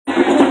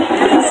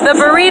The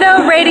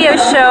Burrito Radio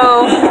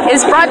Show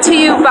is brought to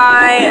you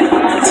by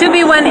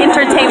 2B1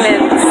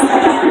 Entertainment.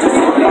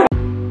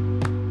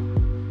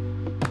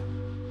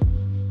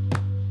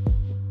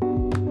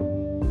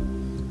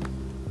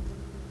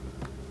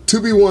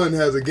 "2B1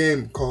 has a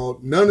game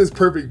called None is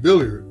Perfect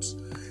Billiards.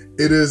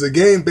 It is a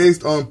game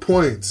based on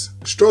points,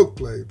 stroke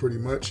play pretty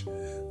much.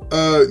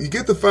 You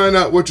get to find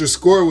out what your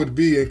score would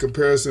be in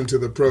comparison to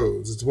the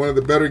pros. It's one of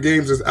the better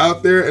games that's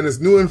out there, and it's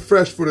new and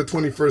fresh for the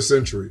 21st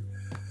century.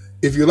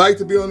 If you'd like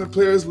to be on the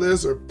players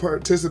list or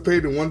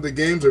participate in one of the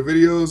games or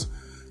videos,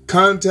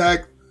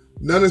 contact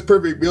None is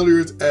Perfect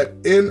Billiards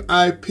at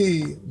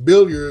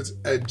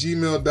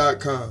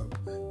nipbilliards@gmail.com.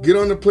 Get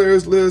on the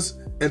players list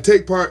and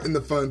take part in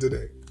the fun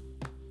today.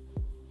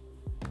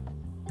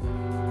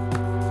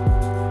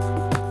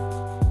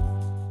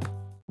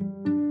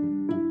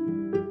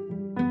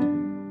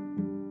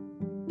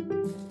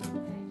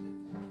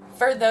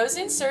 For those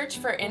in search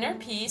for inner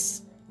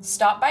peace,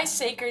 stop by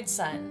Sacred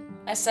Sun,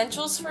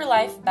 Essentials for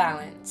Life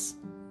Balance.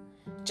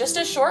 Just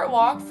a short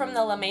walk from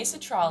the La Mesa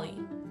Trolley.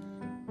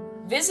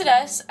 Visit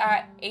us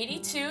at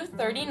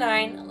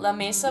 8239 La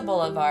Mesa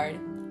Boulevard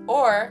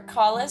or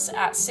call us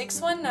at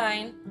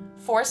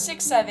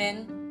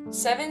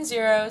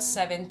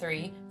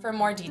 619-467-7073 for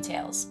more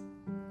details.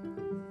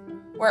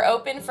 We're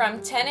open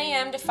from 10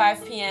 a.m. to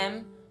 5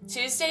 p.m.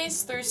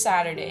 Tuesdays through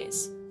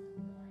Saturdays,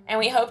 and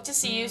we hope to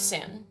see you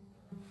soon.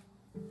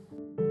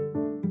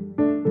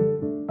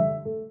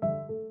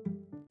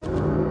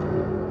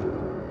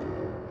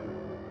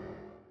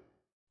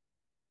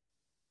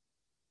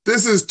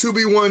 This is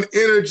 2B1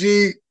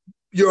 Energy,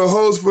 your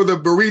host for the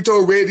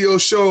Burrito Radio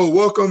Show.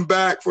 Welcome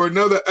back for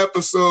another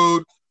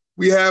episode.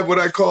 We have what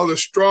I call a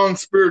strong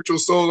spiritual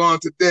soul on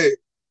today.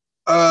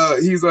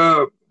 He's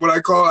I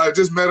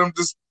just met him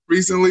just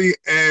recently,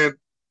 and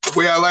the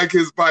way I like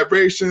his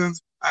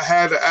vibrations, I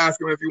had to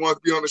ask him if he wants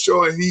to be on the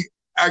show, and he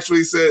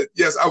actually said,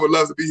 yes, I would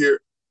love to be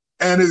here.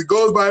 And it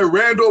goes by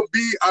Randal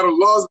B out of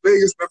Las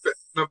Vegas,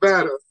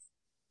 Nevada.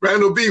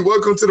 Randal B,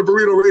 welcome to the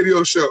Burrito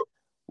Radio Show.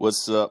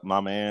 What's up,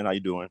 my man? How you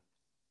doing?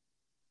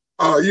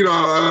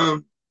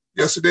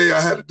 Yesterday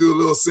I had to do a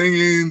little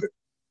singing.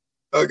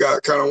 I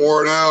got kind of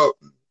worn out.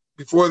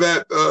 Before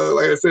that,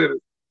 like I said,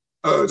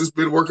 just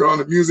been working on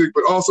the music,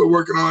 but also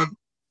working on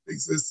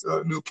this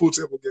new pool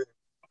table game.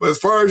 But as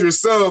far as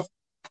yourself,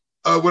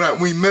 when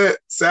we met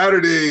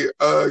Saturday,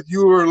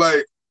 you were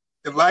like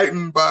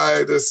enlightened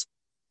by this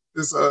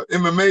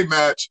MMA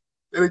match,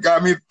 and it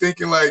got me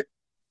thinking, like,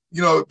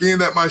 being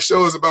that my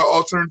show is about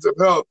alternative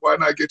health, why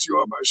not get you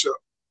on my show?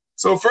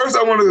 So first,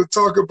 I wanted to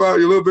talk about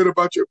a little bit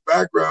about your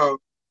background.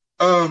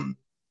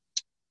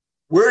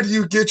 Where do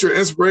you get your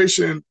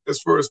inspiration as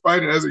far as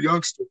fighting as a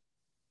youngster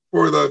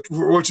for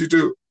what you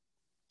do?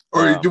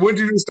 Or when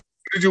did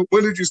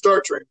you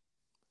start training?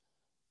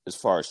 As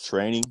far as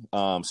training,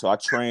 so I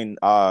trained.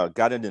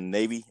 Got into the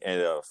Navy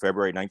in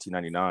February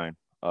 1999.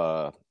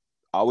 I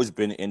always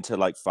been into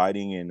like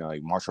fighting and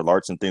martial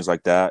arts and things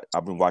like that.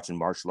 I've been watching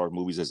martial art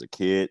movies as a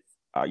kid.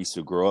 I used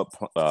to grow up,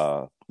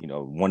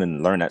 wanting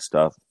to learn that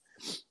stuff.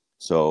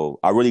 So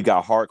I really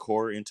got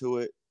hardcore into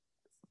it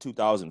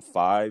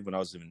 2005 when I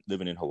was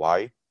living in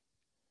Hawaii.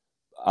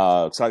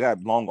 So I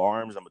got long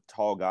arms. I'm a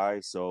tall guy,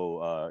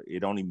 so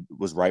it only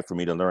was right for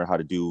me to learn how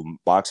to do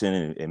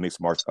boxing and mixed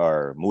martial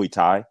or Muay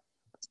Thai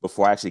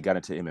before I actually got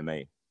into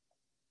MMA.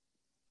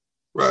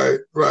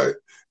 Right.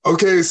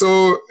 Okay,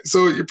 so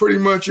you're pretty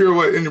much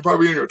you're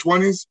probably in your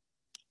 20s?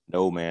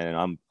 No,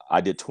 man, I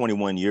did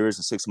 21 years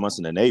and 6 months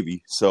in the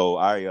Navy. So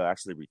I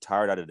actually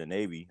retired out of the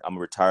Navy. I'm a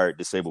retired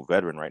disabled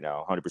veteran right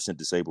now, 100%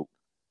 disabled.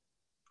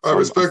 I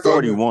respect that.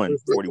 41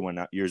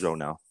 years old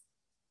now.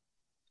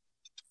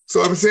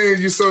 So I'm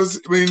saying you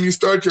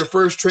start your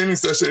first training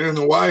session in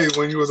Hawaii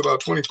when you was about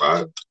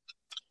 25?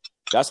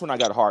 That's when I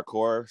got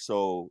hardcore.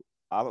 So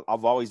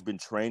I've always been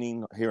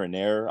training here and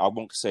there. I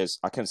can't say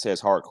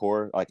it's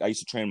hardcore. Like I used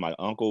to train my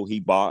uncle.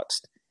 He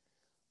boxed.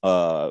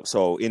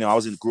 So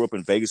grew up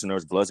in Vegas and there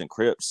was Bloods and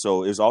Crips.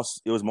 So it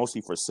was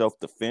mostly for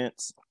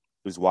self-defense.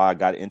 It was why I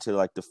got into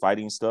like the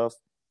fighting stuff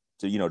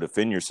to,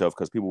 defend yourself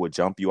because people would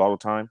jump you all the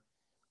time.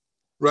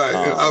 Right.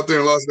 Out there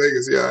in Las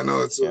Vegas. Yeah, I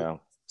know it's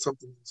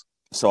something.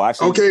 So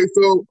actually, okay.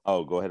 So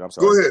go ahead. I'm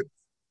sorry. Go ahead.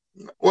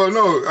 Well,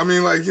 no, I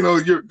mean, like,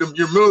 your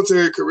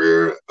military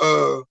career,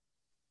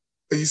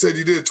 you said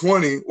you did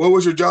 20. What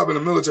was your job in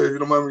the military, if you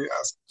don't mind me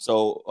asking?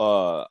 So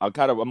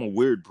I'm a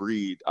weird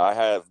breed. I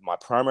have my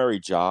primary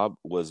job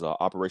was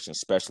operations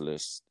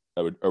specialist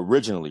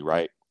originally,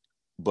 right?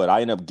 But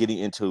I ended up getting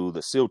into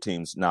the SEAL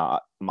teams.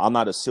 Now, I'm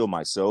not a SEAL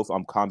myself.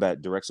 I'm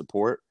combat direct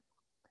support.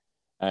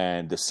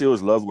 And the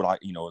SEALs loved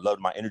loved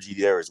my energy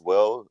there as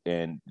well.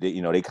 And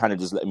they kind of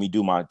just let me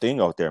do my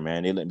thing out there,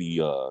 man. They let me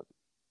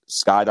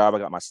skydive. I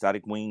got my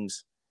static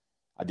wings.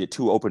 I did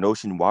 2 open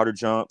ocean water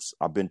jumps.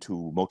 I've been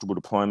to multiple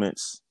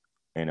deployments,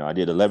 and I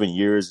did 11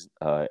 years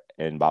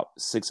and about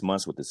 6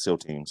 months with the SEAL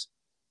teams.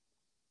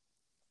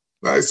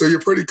 Right, so you're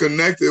pretty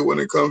connected when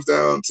it comes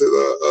down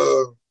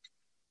to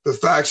the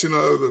faction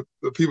of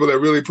the people that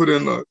really put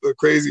in the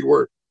crazy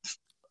work.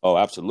 Oh,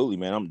 absolutely,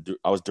 man.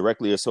 I was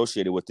directly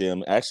associated with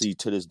them. Actually,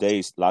 to this day,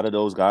 a lot of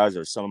those guys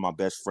are some of my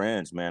best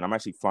friends, man. I'm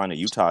actually flying to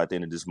Utah at the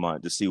end of this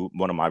month to see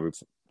one of my.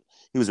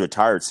 He was a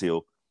retired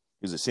SEAL.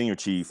 He was a senior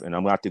chief, and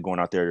I'm out there going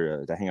out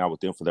there to hang out with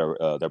them for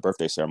their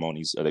birthday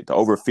ceremonies, like the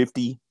over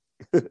 50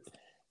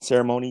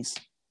 ceremonies.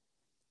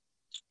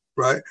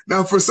 Right.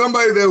 Now, for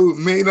somebody that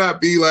may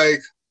not be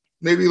like,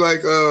 maybe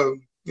like,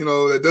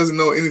 that doesn't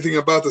know anything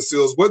about the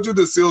SEALs, what do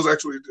the SEALs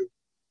actually do?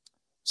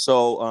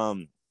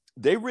 So,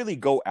 they really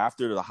go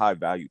after the high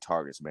value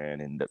targets, man,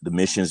 and the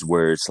missions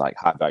where it's like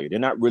high value. They're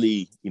not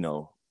really,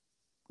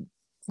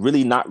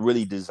 really not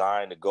really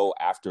designed to go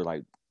after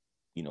like,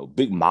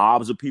 big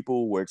mobs of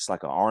people where it's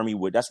like an army.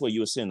 That's what you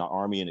would send the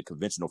army and the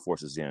conventional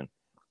forces in.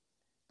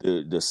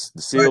 The Right.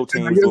 SEAL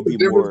And I teams guess will be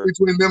more.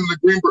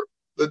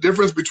 the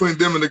difference between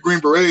them and the Green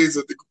Berets is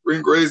that the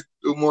Green Berets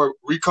do more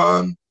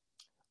recon.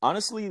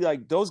 Honestly,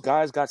 like those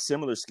guys got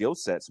similar skill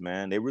sets,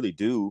 man. They really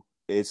do.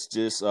 It's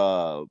just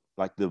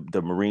like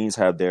the Marines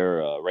have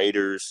their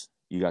Raiders.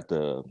 You got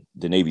the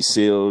Navy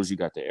SEALs. You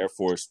got the Air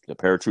Force, the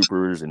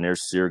paratroopers, and their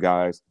SEER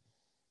guys.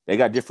 They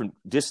got different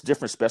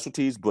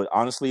specialties, but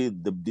honestly,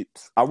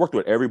 I worked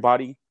with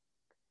everybody,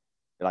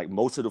 like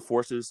most of the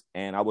forces,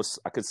 and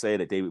I could say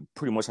that they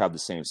pretty much have the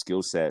same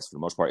skill sets for the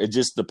most part. It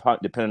just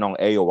depending on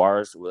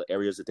AORs,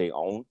 areas that they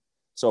own.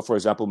 So, for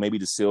example, maybe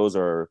the SEALs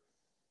are,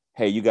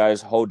 hey, you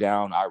guys hold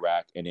down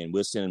Iraq, and then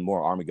we'll send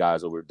more Army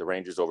guys over, the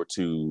Rangers over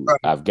to Right.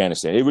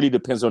 Afghanistan. It really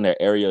depends on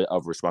their area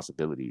of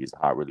responsibility is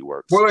how it really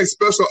works. More like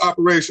special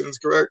operations,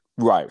 correct?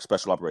 Right,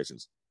 special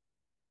operations.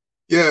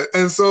 Yeah,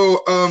 and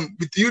so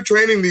with you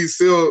training these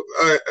SEAL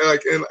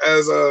like and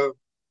as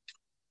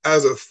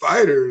a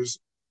fighters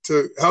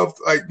to help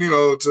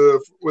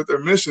with their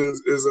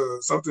missions is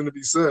something to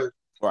be said.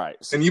 Right.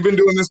 And you've been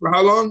doing this for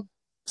how long?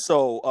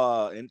 So,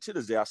 and to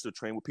this day, I still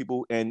train with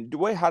people. And the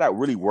way how that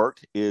really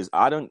worked is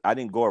I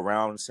didn't go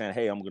around saying,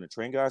 hey, I'm going to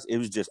train guys. It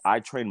was just I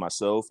trained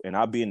myself, and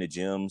I'd be in the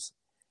gyms,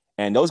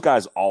 and those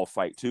guys all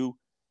fight too.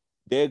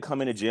 They'd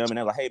come in the gym, and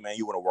they're like, hey, man,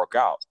 you want to work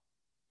out?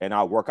 And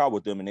I work out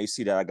with them, and they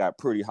see that I got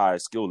pretty high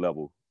skill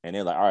level. And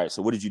they're like, all right,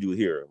 so what did you do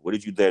here? What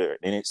did you there?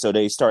 And so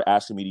they start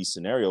asking me these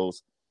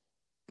scenarios,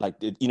 like,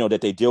 that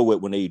they deal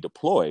with when they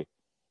deploy.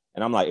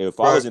 And I'm like, if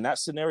I was in that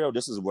scenario,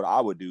 this is what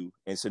I would do.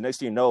 And so next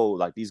thing you know,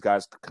 like these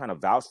guys kind of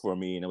vouch for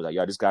me, and it was like,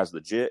 yeah, this guy's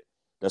legit.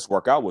 Let's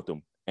work out with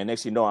them. And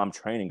next thing you know, I'm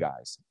training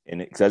guys, and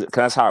because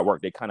that's how it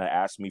worked. They kind of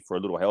asked me for a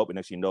little help, and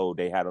next thing you know,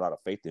 they had a lot of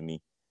faith in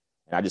me,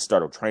 and I just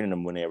started training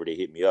them whenever they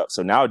hit me up.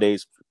 So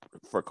nowadays,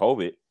 for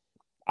COVID,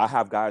 I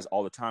have guys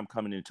all the time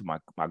coming into my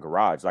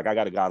garage. Like I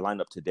got a guy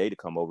lined up today to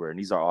come over, and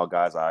these are all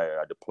guys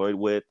I deployed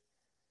with.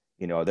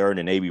 They're in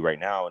the Navy right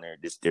now, and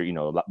they're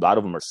a lot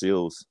of them are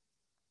SEALs.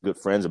 Good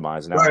friends of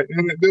mine now. Right,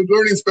 and they're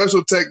learning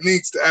special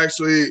techniques to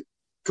actually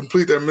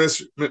complete their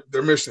mission. Right?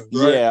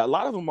 Yeah, a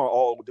lot of them are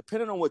all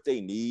depending on what they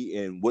need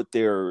and what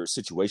their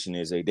situation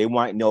is. They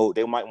might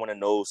want to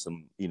know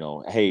some.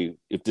 Hey,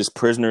 if this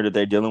prisoner that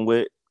they're dealing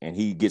with and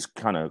he gets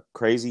kind of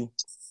crazy,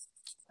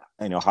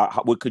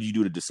 what could you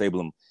do to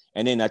disable him?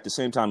 And then at the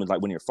same time, it's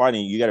like when you're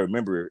fighting, you got to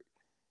remember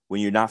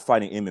when you're not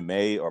fighting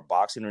MMA or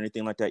boxing or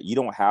anything like that, you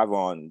don't have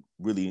on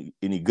really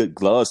any good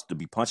gloves to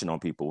be punching on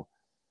people.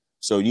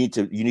 So you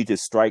need to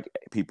strike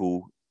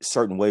people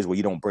certain ways where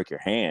you don't break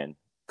your hand.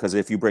 Because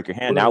if you break your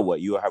hand, now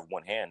what? You have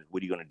one hand.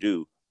 What are you going to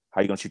do? How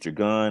are you going to shoot your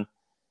gun?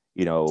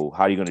 How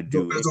are you going to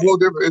do?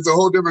 It's a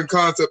whole different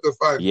concept of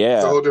fighting. Yeah,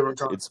 it's a whole different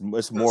concept.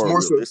 It's more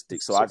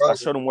realistic. So I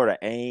showed them where to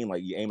aim.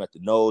 Like you aim at the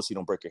nose, so you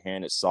don't break your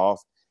hand. It's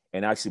soft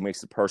and actually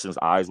makes the person's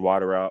eyes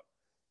water out.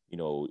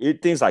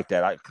 Things like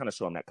that. I kind of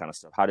show them that kind of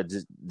stuff. How to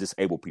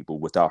disable people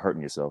without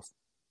hurting yourself.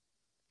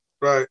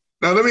 Right.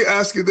 Now let me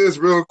ask you this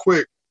real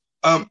quick.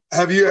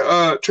 Have you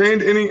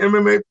trained any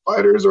MMA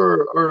fighters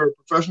or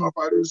professional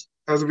fighters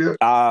as of yet?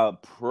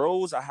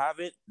 Pros, I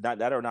haven't.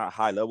 That are not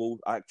high level.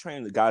 I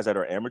train the guys that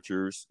are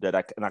amateurs that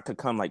I could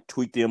come like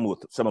tweak them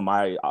with some of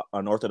my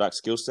unorthodox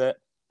skill set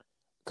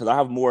because I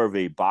have more of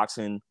a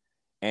boxing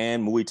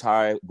and Muay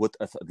Thai with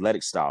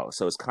athletic style.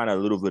 So it's kind of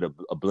a little bit of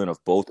a blend of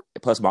both,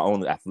 plus my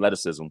own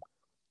athleticism.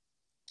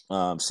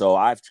 So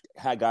I've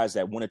had guys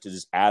that wanted to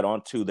just add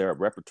on to their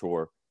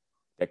repertoire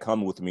that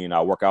come with me and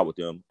I work out with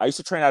them. I used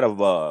to train out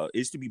of it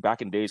used to be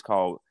back in days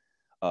called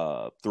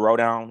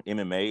Throwdown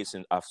MMA. It's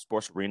in a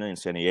sports arena in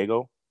San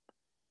Diego.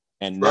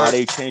 And now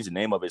they changed the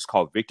name of it. It's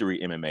called Victory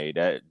MMA.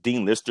 That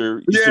Dean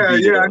Lister used to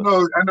be I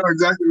know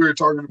exactly what you're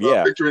talking about.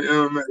 Yeah. Victory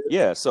MMA.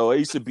 Yeah, so it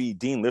used to be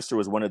Dean Lister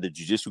was one of the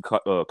jiu-jitsu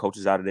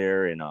coaches out of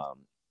there, and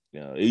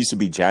it used to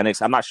be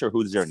Janix. I'm not sure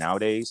who's there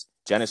nowadays.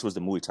 Janix was the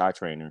Muay Thai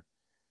trainer.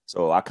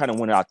 So I kind of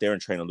went out there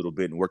and trained a little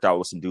bit and worked out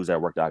with some dudes that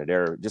worked out of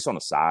there just on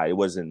the side. It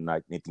wasn't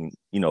like anything,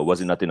 it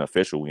wasn't nothing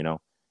official,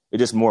 It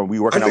just more we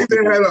working out with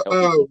people. I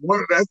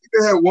think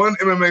they had one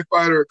MMA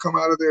fighter come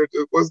out of there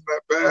that wasn't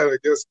that bad, I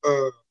guess.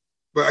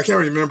 But I can't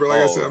remember.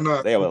 Like I said, I'm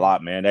not. They have a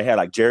lot, man. They had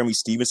like Jeremy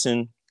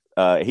Stevenson.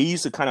 He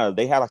used to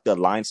they had like the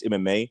Alliance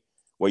MMA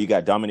where you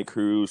got Dominic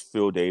Cruz,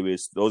 Phil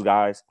Davis, those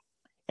guys.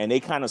 And they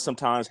kind of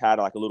sometimes had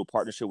like a little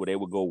partnership where they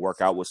would go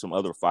work out with some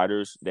other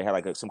fighters. They had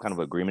like some kind of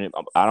agreement.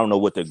 I don't know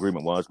what the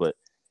agreement was, but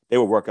they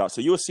would work out. So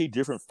you'll see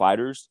different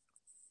fighters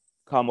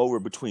come over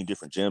between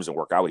different gyms and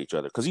work out with each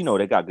other because,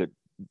 they got good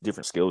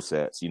different skill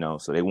sets,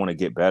 so they want to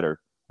get better.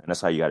 And that's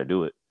how you got to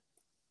do it.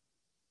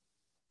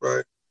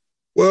 Right.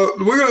 Well,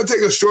 we're going to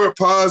take a short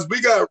pause.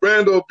 We got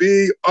Randal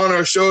B on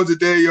our show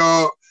today,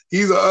 y'all.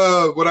 He's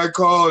what I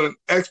call an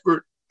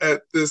expert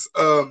at this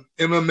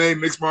MMA,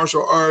 mixed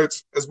martial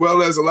arts, as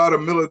well as a lot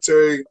of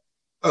military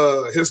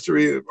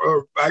history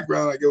or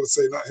background, I would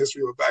say, not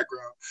history, but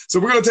background. So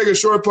we're going to take a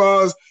short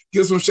pause,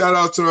 give some shout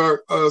out to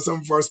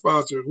some of our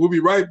sponsors. We'll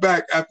be right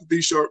back after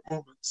these short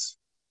moments.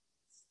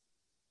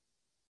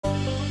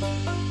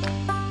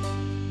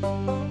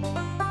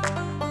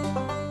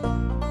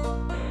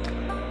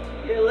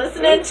 You're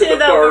listening to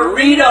the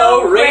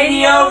Burrito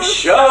Radio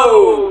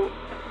Show.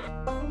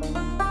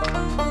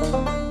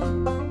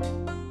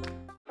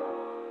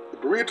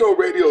 Burrito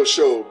Radio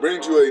Show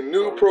brings you a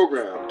new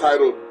program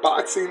titled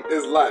Boxing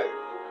is Life,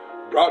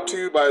 brought to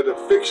you by the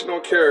fictional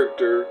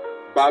character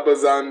Baba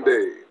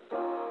Zande,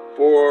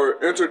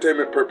 for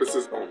entertainment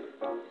purposes only.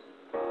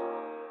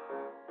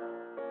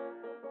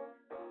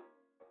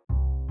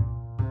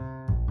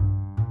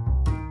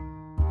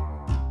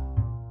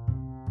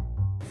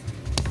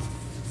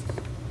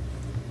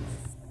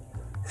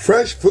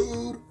 Fresh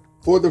food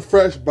for the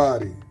fresh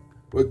body.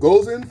 What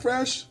goes in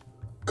fresh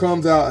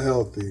comes out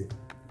healthy.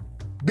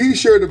 Be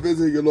sure to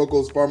visit your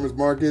local farmer's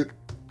market,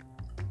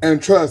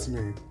 and trust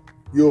me,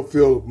 you'll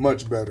feel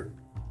much better.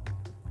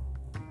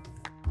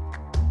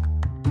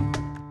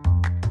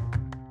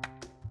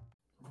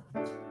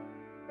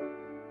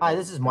 Hi,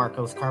 this is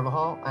Marcos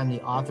Carvajal. I'm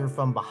the author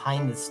from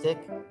Behind the Stick.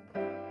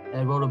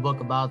 I wrote a book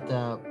about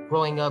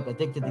growing up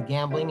addicted to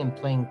gambling and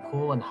playing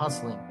pool and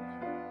hustling.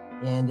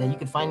 And you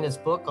can find this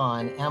book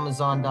on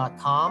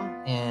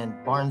Amazon.com and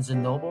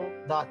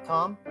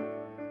BarnesandNoble.com.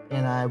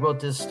 And I wrote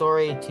this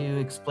story to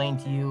explain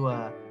to you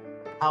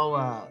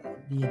how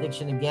the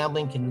addiction to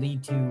gambling can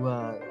lead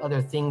to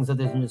other things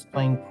other than just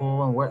playing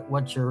pool and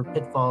what your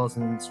pitfalls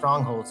and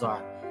strongholds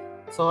are.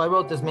 So I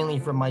wrote this mainly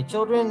for my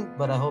children,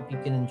 but I hope you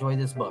can enjoy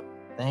this book.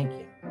 Thank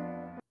you.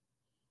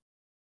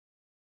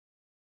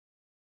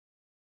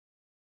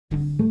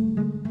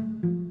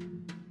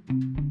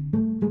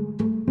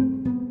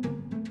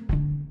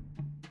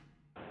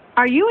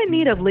 Are you in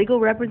need of legal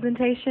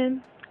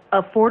representation?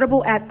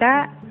 Affordable at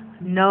that?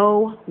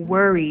 No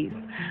worries.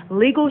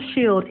 Legal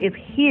Shield is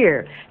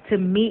here to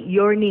meet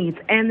your needs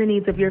and the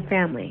needs of your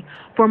family.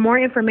 For more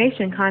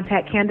information,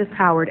 contact Candace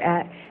Howard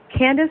at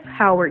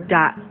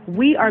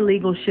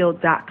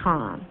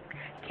CandaceHoward.wearelegalshield.com.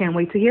 Can't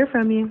wait to hear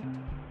from you.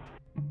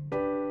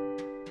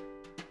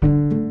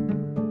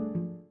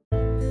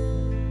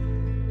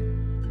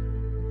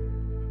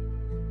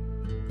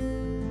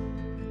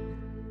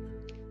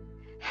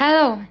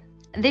 Hello,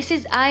 this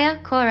is Aya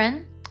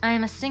Koren. I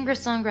am a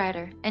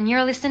singer-songwriter, and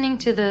you're listening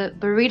to the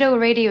Burrito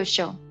Radio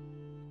Show.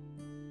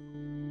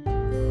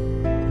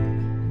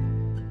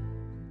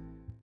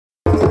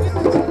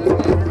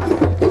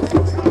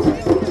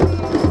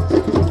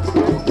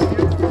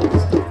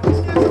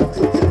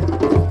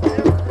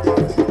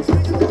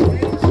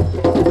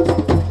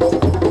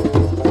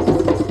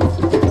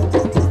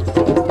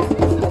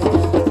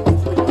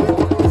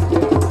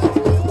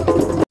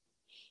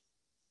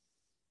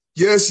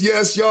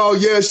 Yes, y'all.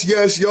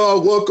 Yes,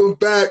 y'all. Welcome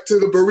back to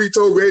the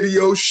Burrito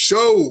Radio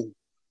Show.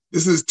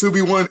 This is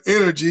 2B1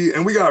 Energy,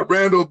 and we got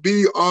Randal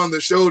B on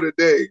the show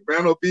today.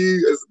 Randal B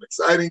is an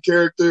exciting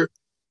character,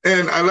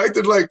 and I like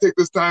to take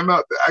this time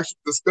out to actually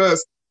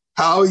discuss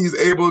how he's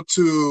able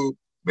to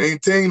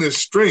maintain his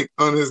strength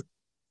on his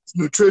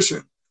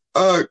nutrition.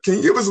 Can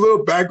you give us a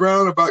little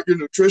background about your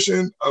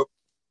nutrition, of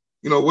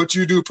what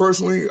you do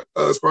personally,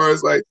 as far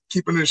as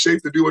keeping in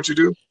shape to do what you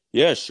do?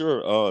 Yeah,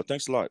 sure.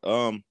 Thanks a lot.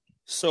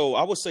 So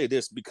I would say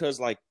this, because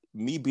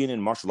me being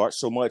in martial arts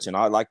so much, and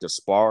I like to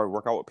spar,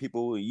 work out with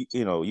people, you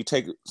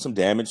take some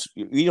damage.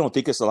 You don't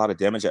think it's a lot of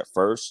damage at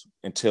first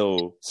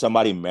until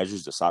somebody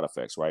measures the side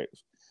effects, right?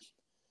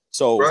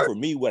 So For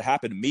me, what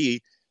happened to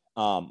me,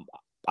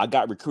 I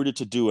got recruited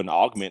to do an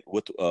augment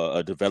with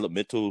a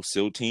developmental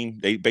SEAL team.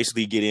 They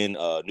basically get in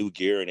new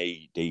gear and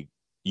they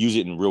use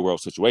it in real world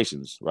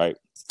situations, right?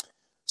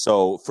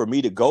 So for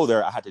me to go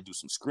there, I had to do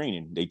some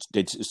screening. They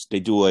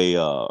do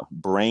a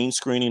brain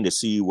screening to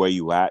see where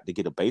you at, to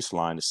get a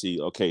baseline to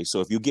see, okay, so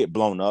if you get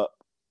blown up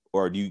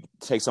or you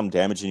take some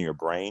damage in your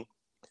brain,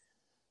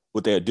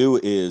 what they'll do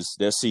is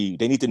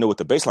they need to know what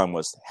the baseline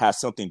was. Has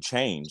something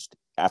changed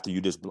after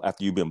you've been,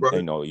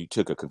 you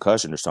took a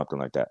concussion or something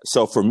like that.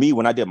 So for me,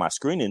 when I did my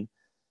screening,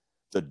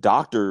 the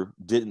doctor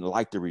didn't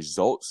like the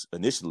results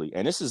initially.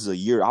 And this is a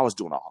year I was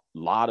doing a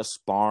lot of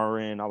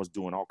sparring. I was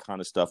doing all kind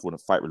of stuff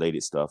with fight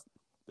related stuff.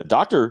 The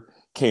doctor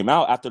came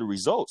out after the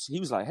results. He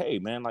was like, hey,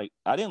 man, I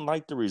didn't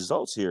like the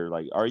results here.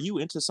 Are you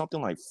into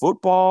something like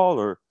football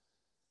or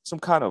some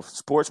kind of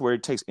sports where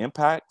it takes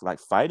impact, like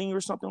fighting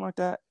or something like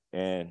that?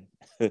 And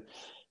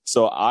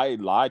so I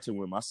lied to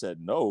him. I said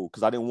no,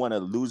 because I didn't want to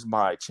lose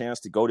my chance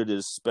to go to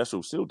this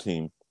special SEAL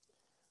team.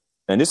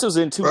 And this was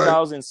in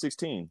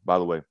 2016, by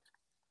the way.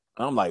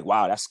 And I'm like,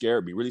 wow, that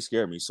really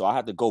scared me. So I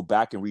had to go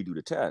back and redo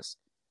the test.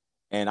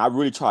 And I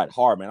really tried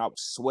hard, man. I was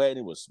sweating.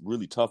 It was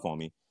really tough on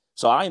me.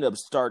 So I ended up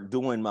start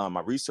doing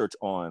my research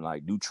on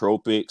like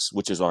nootropics,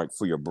 which is like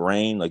for your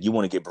brain. Like you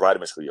want to get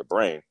vitamins for your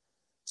brain.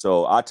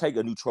 So I take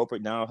a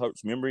nootropic now,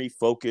 helps memory,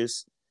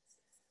 focus.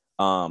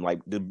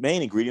 Like the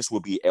main ingredients will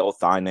be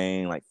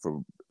L-theanine, like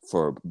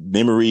for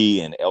memory,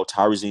 and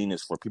L-tyrosine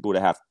is for people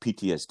that have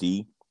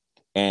PTSD,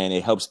 and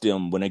it helps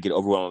them when they get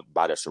overwhelmed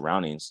by their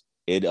surroundings.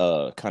 It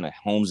kind of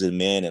homes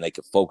them in, and they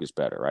can focus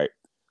better, right?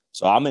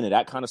 So I'm into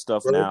that kind of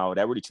stuff now.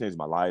 That really changed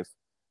my life.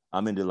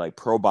 I'm into like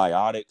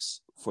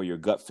probiotics for your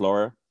gut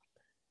flora.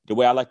 The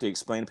way I like to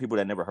explain to people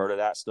that never heard of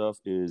that stuff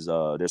is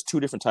there's two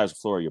different types of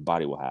flora your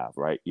body will have,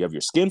 right? You have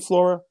your skin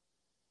flora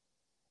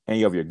and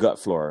you have your gut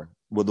flora.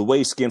 Well, the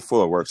way skin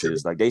flora works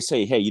is like they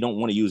say, hey, you don't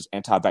want to use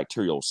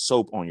antibacterial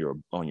soap on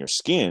your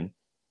skin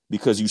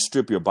because you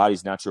strip your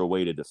body's natural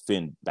way to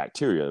defend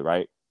bacteria,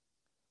 right?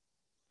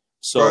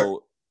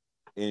 So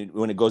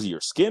when it goes to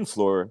your skin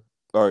flora,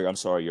 or I'm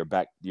sorry,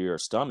 your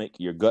stomach,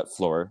 your gut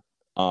flora,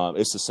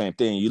 it's the same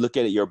thing. You look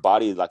at it, your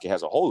body like it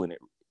has a hole in it,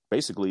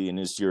 basically, and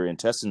it's your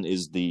intestine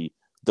is the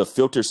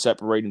filter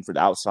separating for the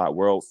outside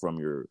world from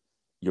your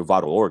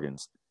vital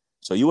organs.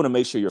 So you want to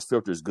make sure your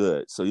filter is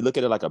good. So you look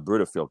at it like a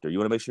Brita filter. You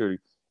want to make sure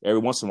every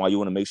once in a while you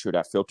want to make sure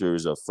that filter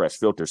is a fresh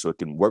filter so it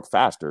can work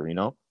faster, you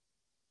know?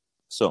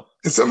 So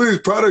and some of these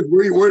products,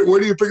 where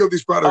do you pick up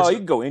these products? Oh, you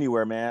can go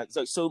anywhere, man.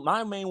 So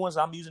my main ones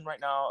I'm using right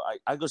now,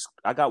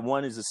 I got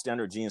one is a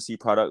standard GNC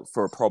product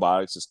for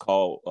probiotics. It's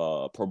called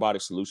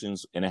Probiotic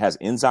Solutions, and it has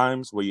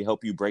enzymes where you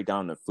help you break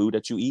down the food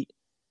that you eat.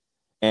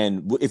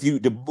 And if you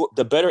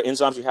the better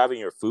enzymes you have in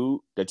your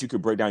food that you can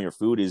break down your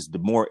food is the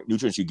more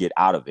nutrients you get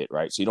out of it,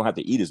 right? So you don't have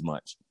to eat as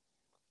much.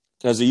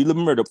 Because you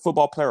remember the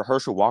football player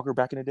Herschel Walker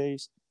back in the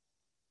days?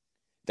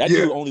 That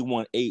dude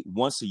only ate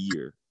once a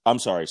year. I'm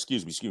sorry,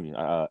 excuse me.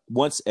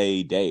 Once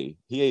a day.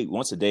 He ate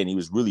once a day and he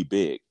was really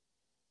big.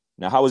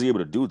 Now, how was he able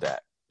to do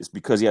that? It's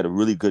because he had a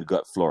really good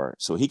gut flora.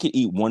 So he could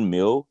eat one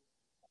meal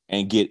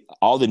and get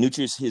all the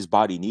nutrients his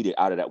body needed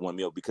out of that one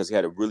meal because he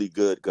had a really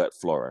good gut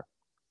flora.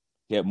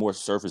 He had more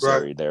surface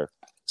area there.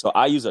 So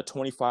I use a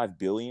 25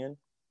 billion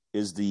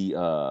is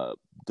the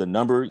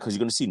number, because you're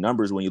going to see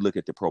numbers when you look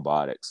at the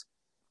probiotics.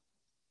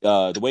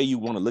 The way you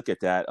want to look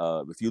at that,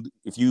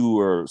 if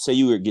you say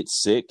you get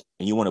sick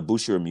and you want to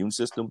boost your immune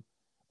system,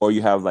 or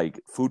you have like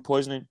food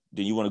poisoning,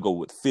 then you want to go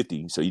with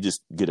 50. So you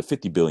just get a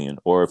 50 billion.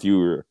 Or if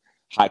you're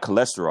high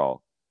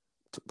cholesterol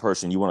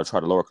person, you want to try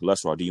to lower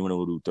cholesterol, do you want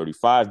to do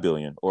 35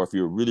 billion? Or if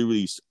you're really,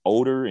 really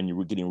older and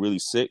you're getting really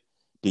sick,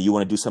 then you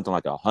want to do something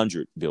like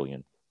 100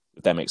 billion,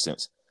 if that makes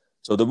sense.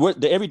 So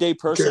the everyday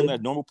person,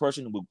 that normal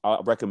person, I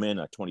recommend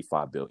a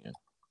 25 billion.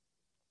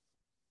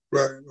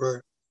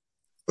 Right.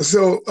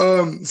 So,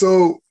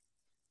 so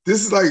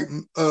this is like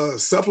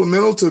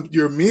supplemental to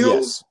your meals?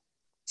 Yes.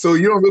 So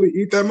you don't really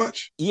eat that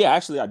much? Yeah,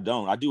 actually, I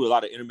don't. I do a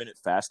lot of intermittent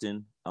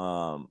fasting.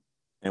 And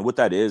what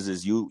that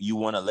is you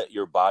want to let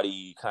your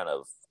body kind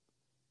of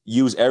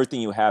use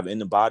everything you have in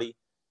the body,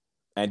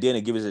 and then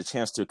it gives it a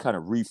chance to kind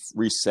of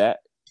reset.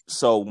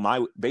 So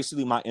my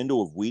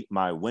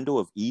window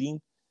of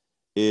eating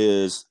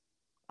is,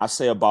 I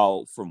say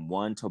about from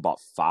 1 to about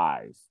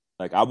 5.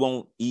 Like I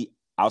won't eat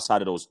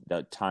outside of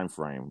that time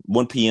frame.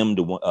 1 p.m.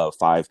 to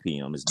 5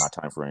 p.m. is my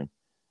time frame.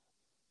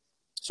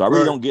 So I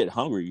really don't get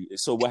hungry.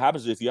 So what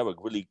happens if you have a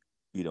really,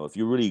 if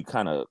you're really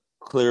kind of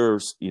clear,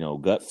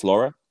 gut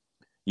flora,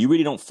 you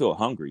really don't feel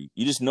hungry.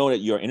 You just know that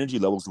your energy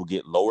levels will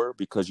get lower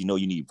because you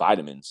need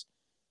vitamins.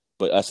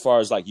 But as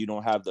far as like you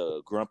don't have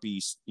the grumpy,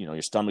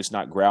 your stomach's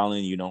not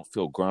growling, you don't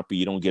feel grumpy,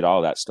 you don't get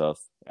all that stuff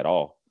at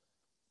all.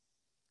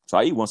 So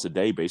I eat once a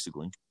day,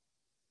 basically.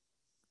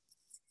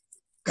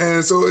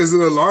 And so is it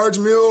a large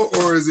meal,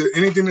 or is it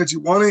anything that you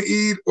want to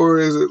eat, or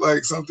is it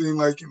like something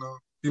like,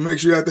 you make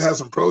sure you have to have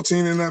some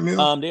protein in that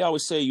meal? They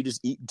always say you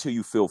just eat until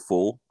you feel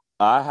full.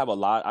 I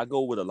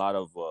go with a lot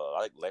of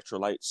I like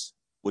electrolytes,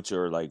 which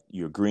are like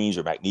your greens,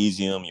 your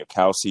magnesium, your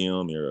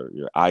calcium,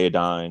 your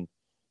iodine,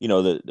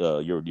 your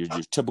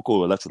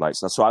typical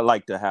electrolytes. So I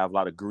like to have a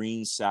lot of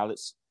green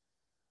salads.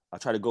 I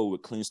try to go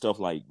with clean stuff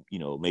like,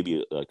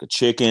 maybe like a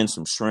chicken,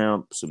 some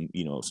shrimp, some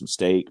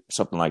steak,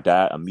 something like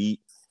that, a meat.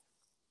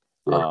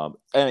 And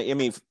I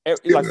mean,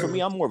 like for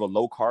me, I'm more of a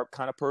low carb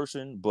kind of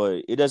person,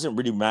 but it doesn't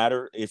really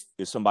matter if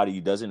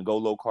somebody doesn't go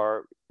low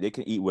carb. They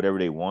can eat whatever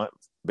they want,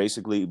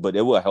 basically, but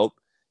it will help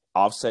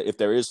offset if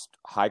there is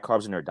high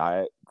carbs in their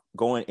diet.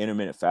 Going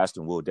intermittent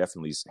fasting will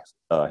definitely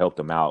help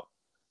them out,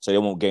 so they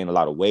won't gain a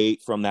lot of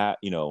weight from that,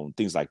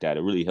 things like that.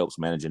 It really helps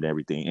managing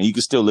everything, and you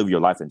can still live your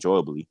life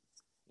enjoyably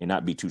and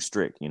not be too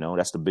strict.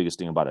 That's the biggest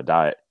thing about a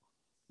diet.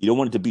 You don't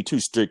want it to be too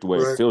strict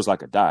where it feels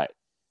like a diet.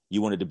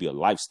 You want it to be a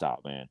lifestyle,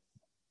 man.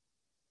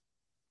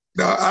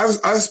 Now,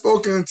 I've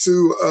spoken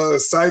to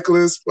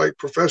cyclists, like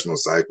professional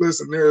cyclists,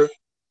 and they're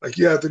like,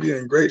 you have to be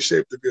in great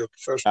shape to be a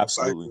professional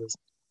cyclist.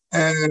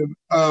 And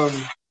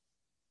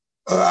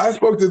I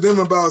spoke to them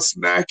about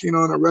snacking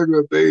on a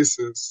regular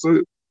basis.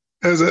 So,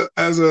 as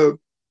a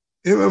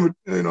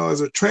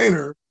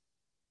trainer,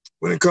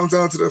 when it comes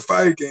down to the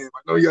fight game, I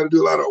know you got to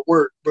do a lot of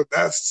work, but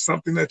that's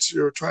something that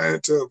you're trying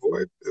to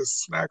avoid, is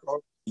snack off.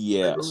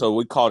 Yeah, so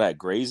we call that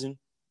grazing,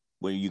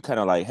 where you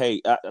kind of like,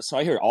 hey. So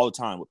I hear it all the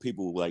time with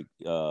people like,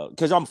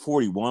 because I'm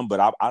 41,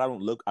 but I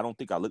don't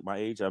think I look my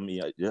age. I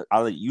mean,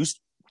 I used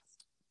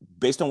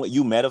based on what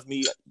you met of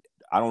me,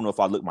 I don't know if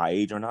I look my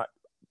age or not,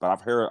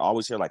 but I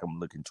always hear like I'm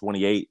looking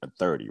 28 or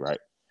 30, right?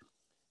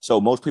 So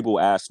most people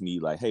ask me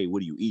like, hey, what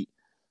do you eat?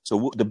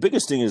 So the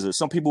biggest thing is that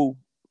some people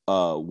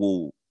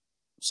will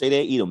say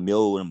they eat a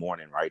meal in the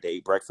morning, right? They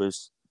eat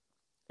breakfast,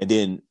 and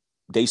then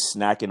they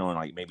snacking on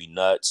like maybe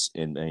nuts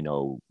and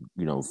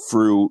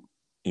fruit,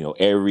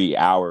 every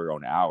hour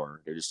on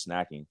hour they're just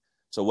snacking.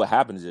 So what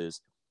happens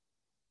is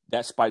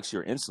that spikes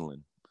your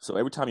insulin. So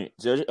every time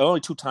there's only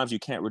two times you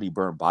can't really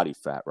burn body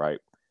fat, right?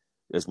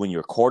 Is when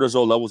your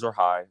cortisol levels are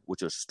high,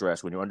 which is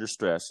stress. When you're under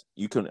stress,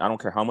 I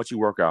don't care how much you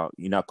work out,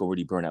 you're not going to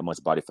really burn that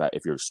much body fat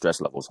if your stress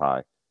level's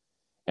high.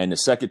 And the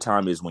second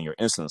time is when your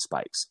insulin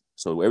spikes.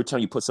 So every time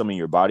you put something in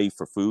your body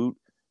for food,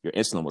 your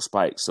insulin will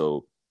spike.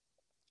 So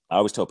I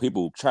always tell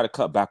people, try to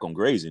cut back on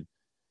grazing.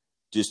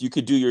 Just you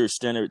could do your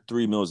standard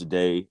 3 meals a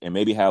day and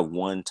maybe have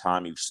one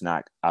time you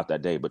snack out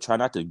that day, but try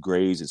not to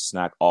graze and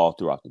snack all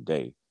throughout the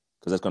day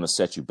because that's going to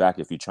set you back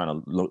if you're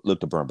trying to look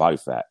to burn body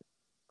fat.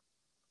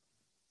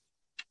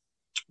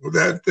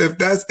 Well,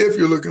 if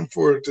you're looking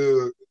for it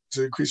to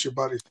increase your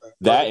body fat.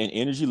 That and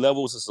energy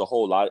levels is a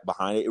whole lot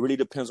behind it. It really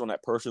depends on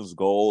that person's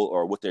goal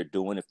or what they're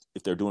doing.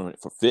 If they're doing it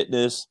for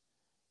fitness,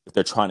 if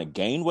they're trying to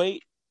gain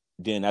weight,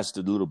 then that's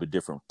a little bit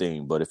different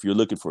thing. But if you're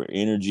looking for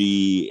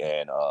energy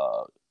and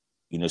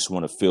you just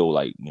want to feel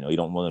like you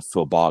don't want to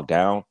feel bogged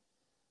down,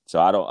 so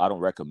I don't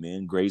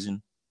recommend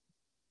grazing.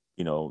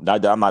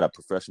 Not that I'm not a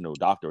professional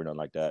doctor or nothing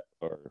like that.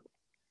 Or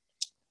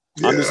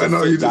I'm just a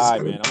fit guy,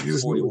 man. I'm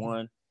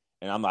 41.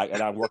 And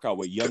I work out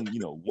with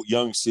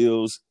young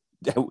SEALs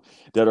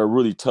that are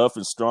really tough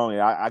and strong.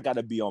 And I got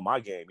to be on my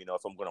game,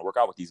 if I'm going to work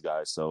out with these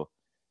guys. So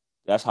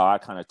that's how I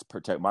kind of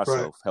protect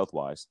myself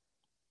health-wise.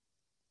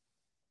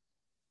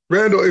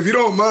 Randall, if you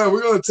don't mind,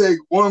 we're going to take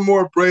one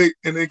more break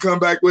and then come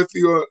back with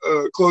you,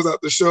 close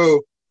out the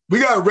show. We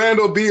got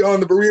Randal B on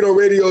the Burrito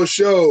Radio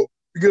Show.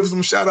 We give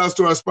some shout-outs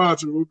to our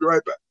sponsor. We'll be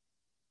right back.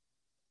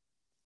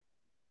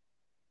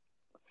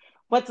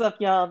 What's up,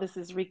 y'all? This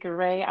is Rika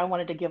Ray. I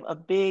wanted to give a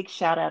big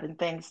shout out and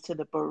thanks to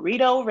the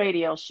Burrito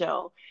Radio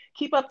Show.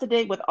 Keep up to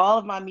date with all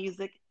of my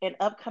music and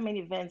upcoming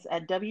events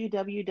at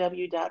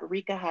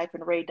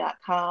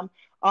www.rika-ray.com.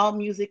 All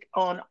music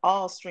on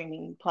all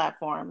streaming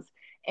platforms.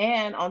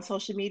 And on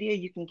social media,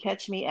 you can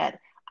catch me at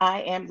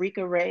I am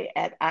Rika Ray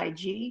at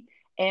IG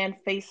and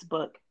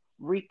Facebook,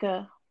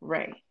 Rika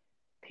Ray.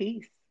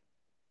 Peace.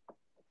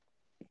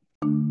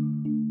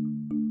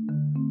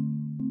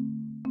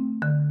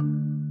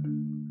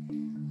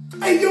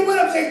 Hey, yo, what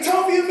up,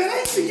 Zactovia, man? I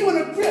ain't seen you in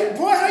a grip,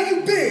 boy. How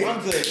you been?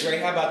 I'm good, Dre.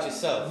 How about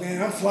yourself? Man,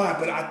 I'm fly,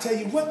 but I tell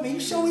you what, man, you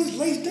sure is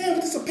laced down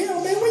with this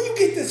apparel, man. Where you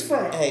get this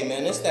from? Hey,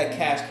 man, it's that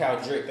Cash Cow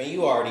drip, and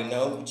you already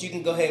know. But you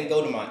can go ahead and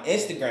go to my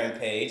Instagram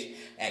page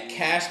at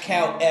Cash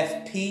Cow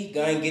FP.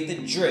 Go and get the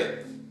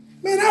drip.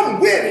 Man, I'm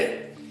with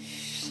it.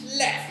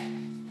 Slap.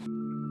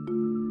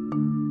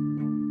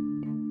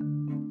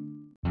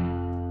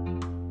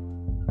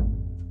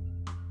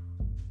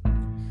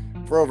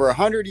 For over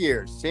 100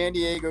 years, San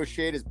Diego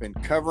Shade has been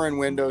covering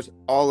windows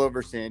all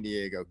over San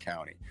Diego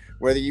County.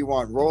 Whether you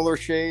want roller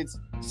shades,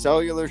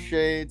 cellular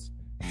shades,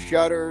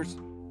 shutters,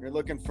 you're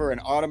looking for an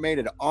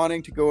automated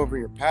awning to go over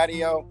your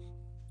patio,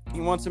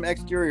 you want some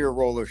exterior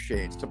roller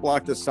shades to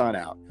block the sun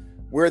out,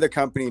 we're the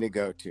company to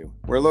go to.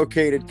 We're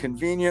located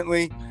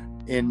conveniently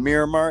in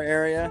Miramar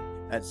area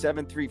at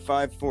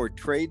 7354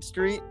 Trade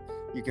Street.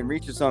 You can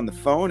reach us on the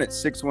phone at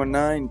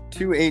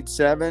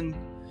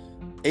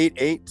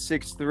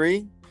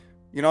 619-287-8863.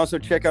 You can also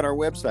check out our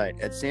website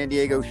at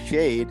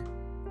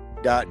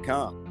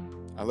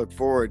sandiegoshade.com. I look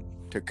forward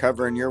to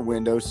covering your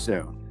windows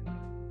soon.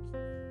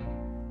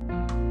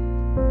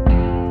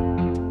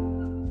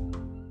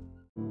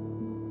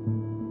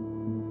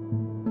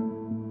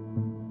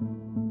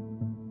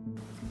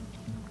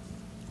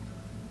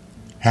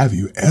 Have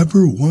you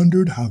ever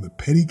wondered how the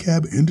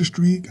pedicab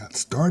industry got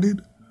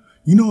started?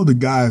 You know, the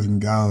guys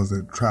and gals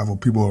that travel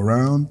people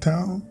around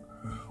town?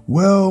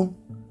 Well,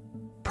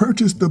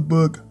 purchase the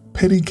book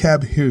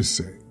Pedicab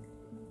Hearsay,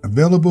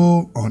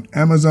 available on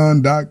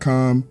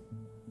Amazon.com,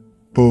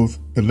 both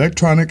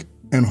electronic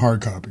and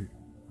hard copy.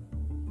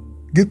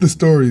 Get the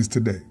stories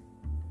today.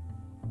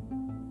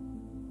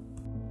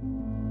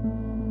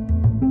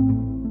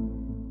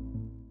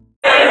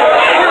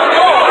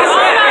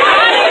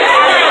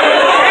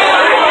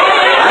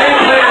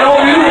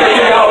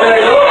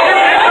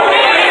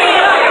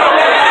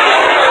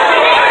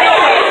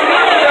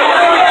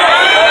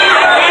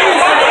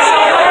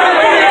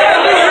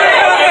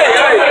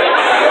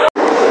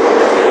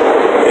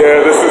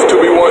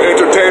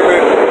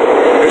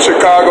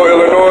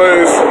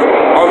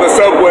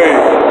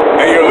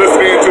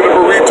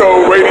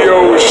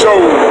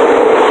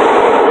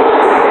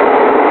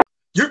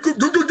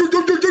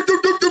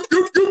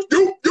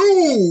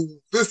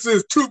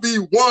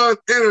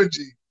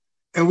 Energy.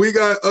 And we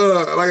got,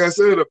 like I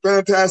said, a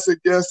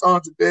fantastic guest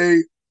on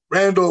today,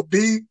 Randal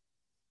B.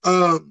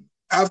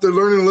 after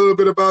learning a little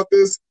bit about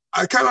this,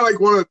 I kind of like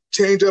want to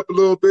change up a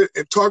little bit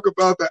and talk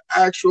about the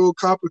actual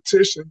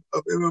competition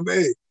of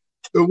MMA.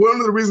 So one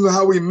of the reasons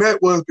how we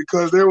met was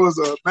because there was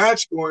a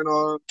match going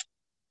on,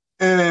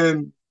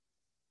 and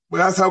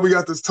that's how we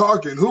got this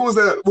talking. Who was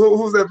that?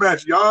 Who was that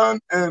match? Jan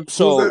and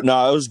so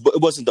no,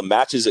 it wasn't the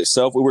matches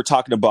itself. We were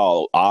talking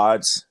about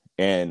odds,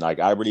 and like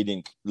I really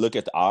didn't look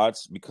at the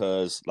odds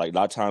because like a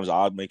lot of times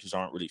odd makers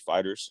aren't really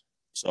fighters.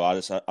 So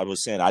I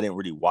was saying I didn't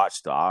really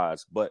watch the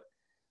odds, but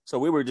so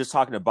we were just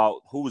talking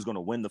about who was going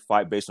to win the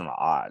fight based on the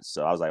odds.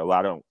 So I was like, well,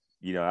 I don't,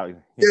 yeah,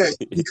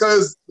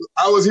 because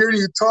I was hearing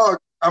you talk.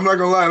 I'm not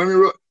gonna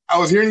lie. I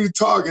was hearing you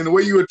talk, and the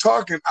way you were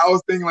talking, I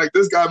was thinking like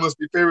this guy must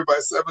be favored by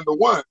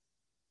 7-1.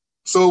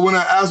 So when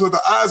I asked what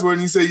the odds were,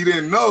 and you said you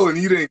didn't know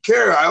and you didn't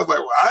care, I was like,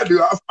 well, I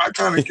do. I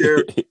kind of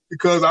care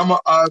because I'm an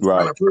odds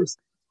kind of person.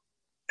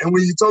 And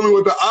when you told me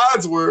what the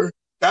odds were,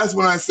 that's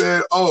when I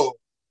said, oh,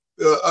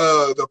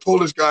 the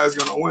Polish guy is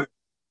gonna win.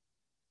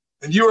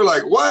 And you were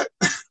like, what?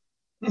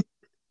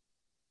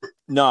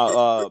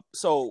 No,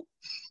 so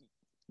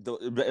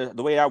the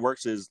way that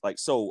works is like,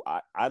 so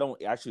I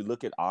don't actually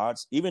look at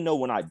odds, even though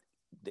when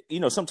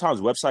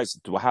sometimes websites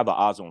will have the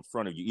odds on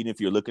front of you, even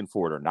if you're looking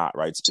for it or not,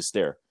 right? It's just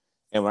there.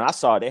 And when I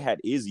saw they had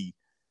Izzy,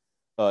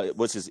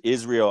 which is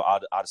Israel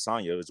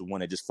Adesanya, is the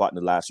one that just fought in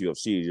the last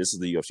UFC. This is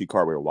the UFC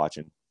card we were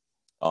watching.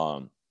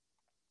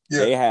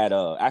 They had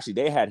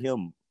they had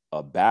him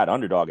a bad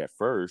underdog at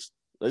first.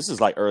 This is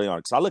like early on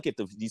because I look at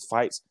these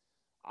fights.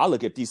 I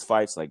look at these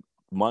fights like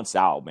months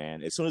out,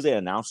 man. As soon as they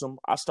announce them,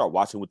 I start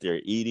watching what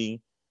they're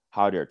eating,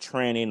 how they're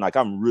training. Like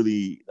I'm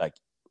really like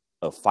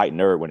a fight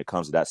nerd when it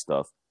comes to that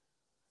stuff.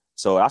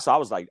 So I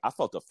was like, I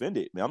felt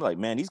offended, man. I'm like,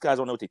 man, these guys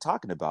don't know what they're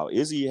talking about.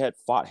 Izzy had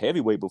fought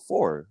heavyweight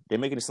before. They're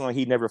making it sound like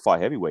he never fought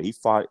heavyweight. He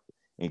fought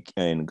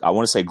in I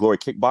want to say Glory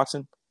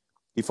Kickboxing.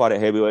 He fought at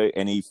heavyweight,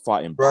 and he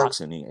fought in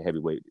boxing in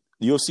heavyweight.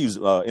 The UFC's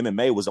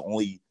MMA was the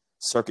only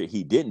circuit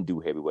he didn't do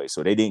heavyweight,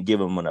 so they didn't give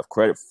him enough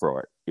credit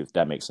for it, if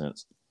that makes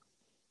sense.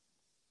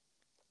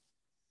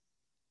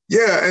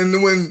 Yeah,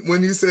 and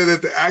when you said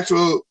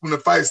that when the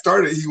fight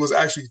started, he was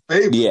actually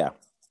favored. Yeah.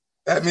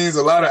 That means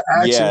a lot of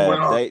action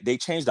went on. They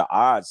changed the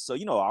odds. So,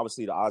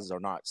 obviously the odds are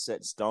not set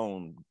in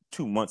stone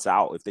 2 months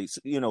out. If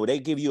they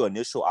give you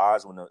initial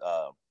odds when as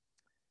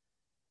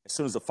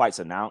soon as the fight's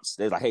announced,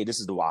 they're like, hey,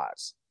 this is the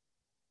odds.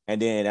 And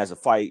then as a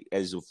flight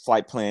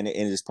plan,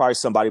 and there's probably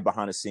somebody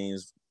behind the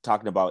scenes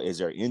talking about, is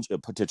there a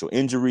potential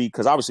injury?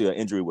 Because obviously an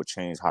injury would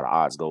change how the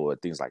odds go and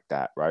things like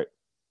that, right?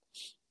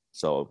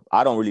 So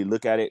I don't really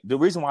look at it. The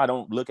reason why I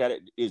don't look at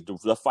it is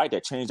the fight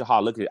that changed how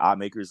I look at odd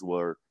makers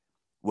were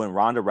when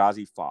Ronda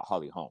Rousey fought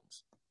Holly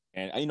Holmes.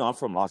 And, I'm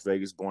from Las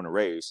Vegas, born and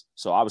raised.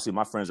 So obviously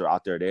my friends are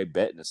out there, they're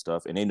betting and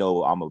stuff, and they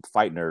know I'm a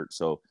fight nerd.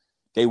 So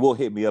they will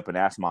hit me up and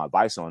ask my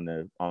advice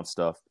on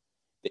stuff.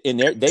 And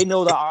they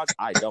know the odds,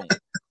 I don't.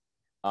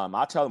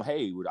 I tell them,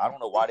 hey, I don't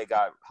know why they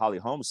got Holly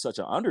Holmes such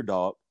an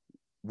underdog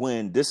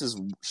when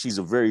she's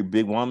a very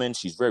big woman,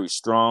 she's very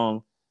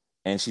strong,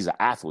 and she's an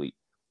athlete.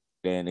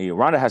 And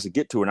Ronda has to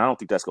get to her, and I don't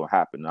think that's going to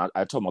happen.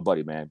 I told my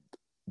buddy, man,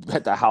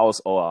 bet the house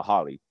or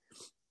Holly.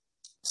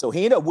 So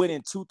he ended up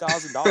winning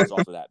 $2,000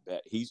 off of that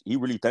bet. He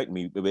really thanked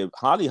me.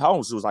 Holly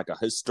Holmes was like a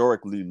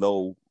historically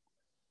low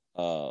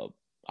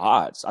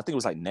odds. I think it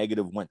was like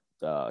 -1.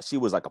 She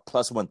was like a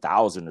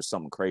 +1,000 or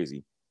something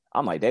crazy.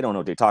 I'm like, they don't know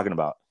what they're talking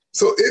about.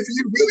 So if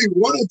you really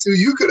wanted to,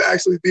 you could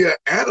actually be an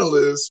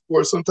analyst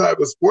for some type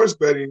of sports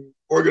betting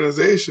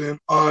organization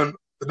on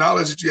the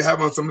knowledge that you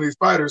have on some of these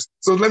fighters.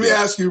 So let me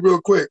ask you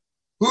real quick,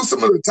 who's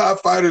some of the top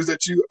fighters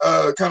that you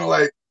kind of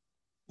like,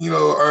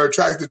 are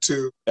attracted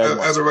to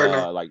as of right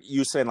now? Like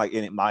you saying like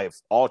in my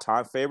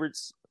all-time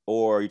favorites,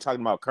 or are you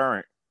talking about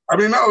current? I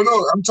mean, no,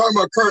 I'm talking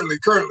about currently,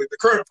 the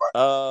current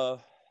fight.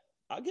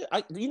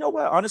 You know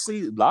what?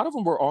 Honestly, a lot of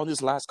them were on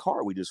this last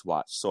card we just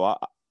watched. So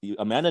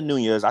Amanda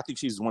Nunes, I think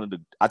she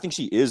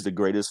is the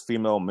greatest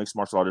female mixed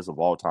martial artist of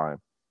all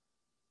time.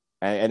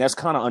 And that's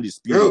kind of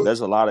undisputed. Really? There's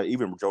a lot of,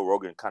 even Joe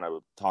Rogan kind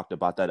of talked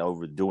about that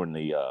during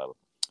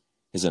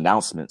his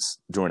announcements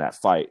during that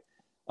fight.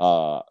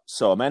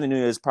 So Amanda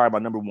Nunes is probably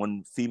my number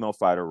one female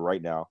fighter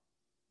right now.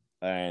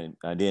 And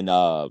then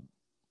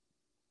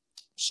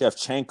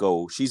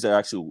Shevchenko, she's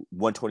actually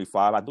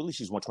 125. I believe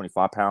she's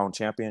 125-pound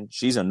champion.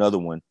 She's another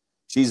one.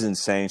 She's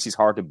insane. She's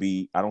hard to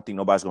beat. I don't think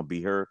nobody's going to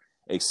beat her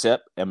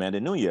except Amanda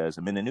Nunes.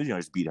 Amanda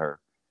Nunes beat her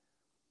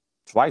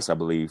twice, I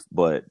believe.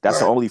 But that's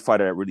the only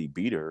fighter that really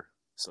beat her.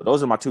 So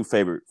those are my two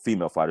favorite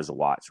female fighters to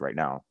watch right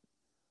now.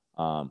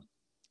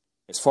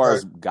 As far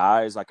as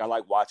guys, like I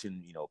like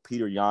watching,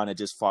 Peter Yan that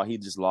just fought. He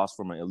just lost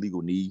from an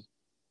illegal knee.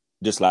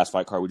 This last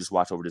fight card we just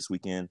watched over this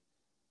weekend.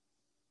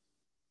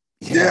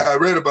 Yeah, I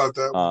read about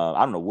that.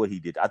 I don't know what he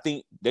did. I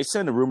think they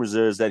said the rumors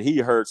is that he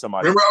heard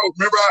somebody. Remember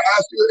I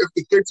asked you if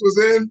the fix was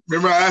in?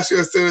 Remember I asked you,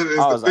 I said, is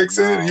the fix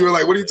in? And you were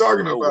like, what are you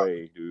talking about? No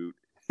way,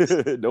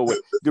 dude. No way.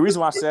 The reason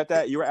why I said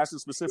that, you were asking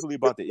specifically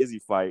about the Izzy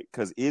fight,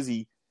 because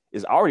Izzy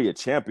is already a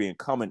champion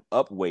coming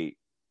up weight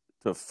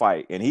to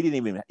fight. And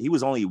he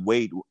was only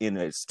weighed in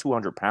his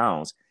 200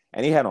 pounds.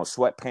 And he had on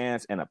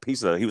sweatpants and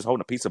he was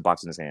holding a pizza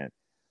box in his hand.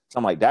 So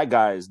I'm like, that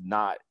guy is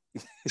not.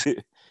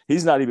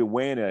 He's not even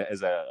weighing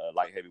as a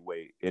light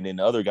heavyweight. And then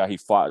the other guy he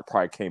fought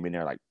probably came in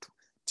there like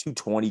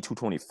 220,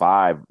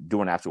 225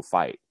 doing an actual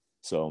fight.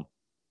 So,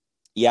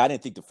 yeah, I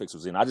didn't think the fix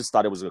was in. I just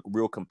thought it was a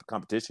real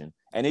competition.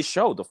 And it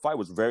showed. The fight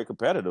was very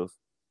competitive.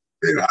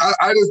 Yeah,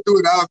 I just threw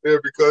it out there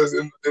because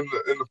in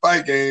the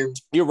fight game,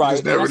 you're right. You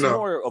just never that's know.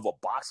 More of a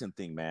boxing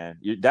thing, man.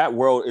 That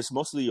world, it's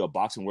mostly a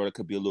boxing world. It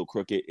could be a little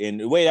crooked. And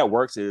the way that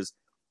works is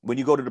when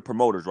you go to the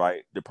promoters,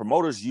 right? The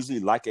promoters usually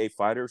like a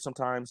fighter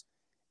sometimes,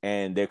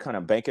 and they're kind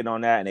of banking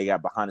on that, and they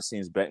got behind the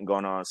scenes betting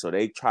going on. So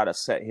they try to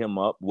set him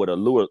up with a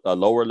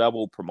lower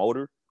level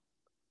promoter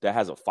that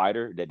has a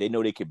fighter that they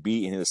know they could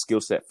beat, and his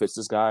skill set fits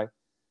this guy.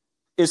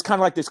 It's kind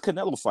of like this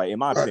Canelo fight, in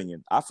my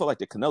opinion. I feel like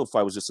the Canelo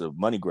fight was just a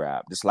money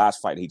grab. This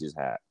last fight he just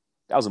had,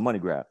 that was a money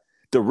grab.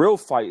 The real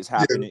fight is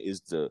happening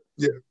is the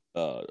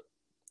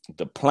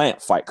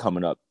Plant fight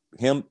coming up.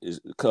 Him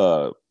is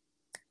Canelo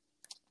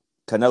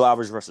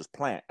Alvarez versus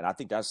Plant, and I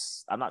think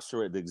I'm not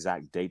sure the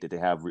exact date that they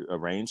have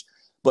arranged,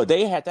 but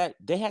they had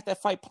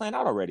that fight planned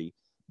out already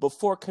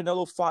before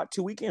Canelo fought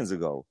 2 weekends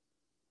ago.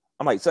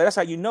 I'm like, so that's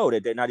how you know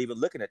that they're not even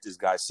looking at this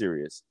guy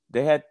serious.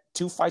 They had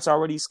 2 fights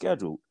already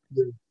scheduled.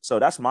 Yeah. So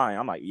that's mine.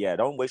 I'm like, yeah,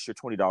 don't waste your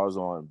 $20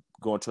 on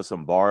going to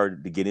some bar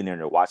to get in there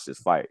and to watch this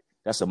fight.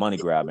 That's a money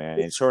grab, man.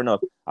 And sure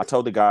enough, I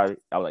told the guy,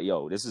 I was like,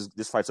 yo,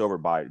 this fight's over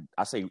by,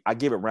 I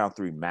give it round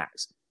 3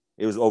 max.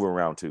 It was over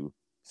round 2.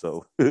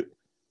 So yeah,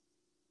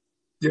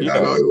 I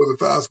know it was a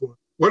fast one.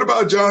 What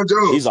about John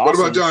Jones? He's awesome. What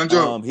about John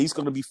Jones? He's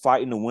going to be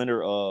fighting the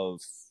winner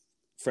of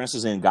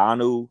Francis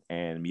Ngannou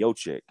and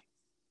Miocic.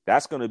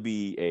 That's going to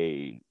be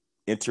a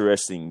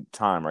interesting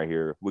time right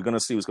here. We're going to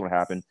see what's going to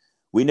happen.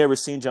 We never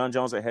seen John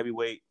Jones at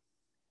heavyweight.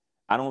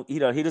 He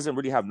doesn't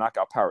really have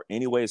knockout power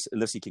anyways,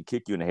 unless he can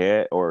kick you in the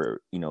head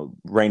or,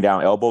 rain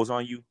down elbows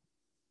on you.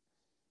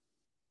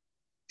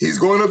 He's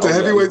going up to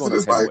heavyweight to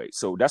this fight.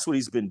 So that's what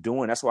he's been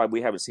doing. That's why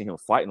we haven't seen him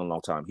fight in a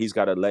long time. He's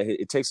got to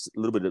it takes a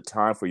little bit of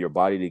time for your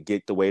body to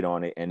get the weight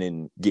on it and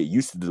then get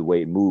used to the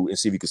way it moves and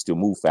see if you can still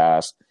move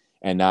fast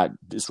and not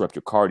disrupt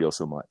your cardio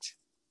so much.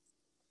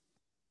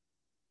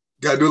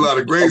 Got to do a lot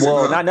of grazing.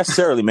 Well, not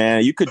necessarily,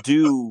 man. You could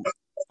do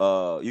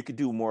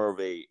more of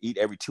a eat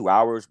every 2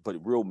 hours, but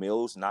real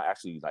meals, not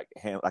actually like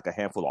a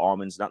handful of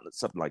almonds, not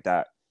something like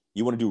that.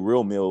 You want to do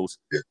real meals,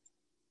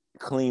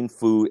 clean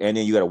food, and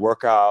then you got to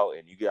work out,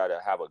 and you got to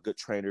have a good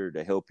trainer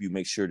to help you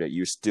make sure that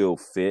you're still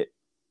fit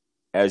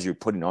as you're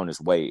putting on this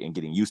weight and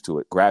getting used to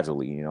it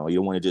gradually. You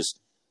don't want to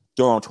just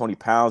throw on 20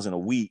 pounds in a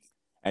week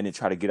and then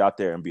try to get out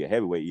there and be a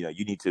heavyweight.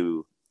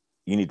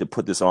 You need to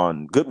put this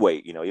on good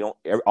weight.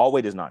 All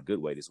weight is not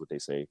good weight, is what they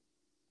say.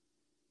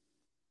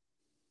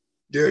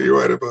 Yeah, you're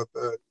right about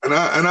that. And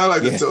I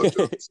like to tell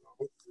jokes.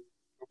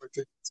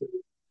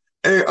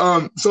 Hey,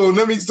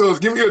 so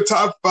give me your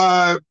top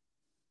 5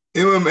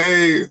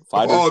 MMA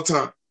of all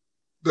time.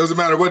 Doesn't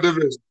matter what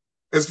division.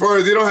 As far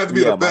as you don't have to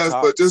be the best,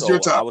 but just your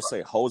top. I would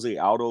say Jose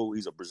Aldo.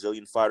 He's a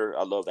Brazilian fighter.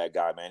 I love that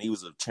guy, man. He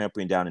was a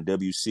champion down in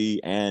WC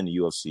and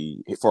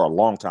UFC for a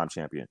long time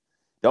champion.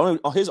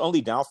 His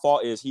only downfall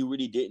is he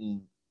really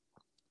didn't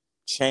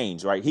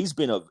change, right? He's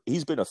been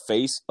a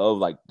face of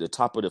like the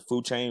top of the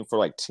food chain for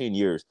like 10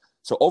 years.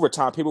 So over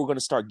time, people are going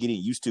to start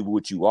getting used to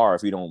what you are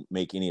if you don't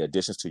make any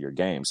additions to your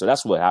game. So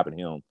that's what happened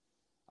to him.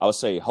 I would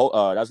say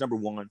that's number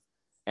 1.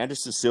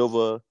 Anderson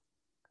Silva.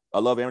 I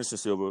love Anderson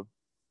Silva.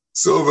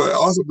 Silva,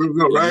 also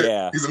Brazil, right?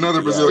 Yeah. He's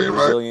another Brazilian,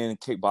 right? Brazilian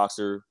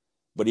kickboxer,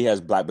 but he has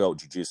black belt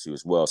jiu-jitsu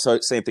as well. So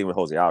same thing with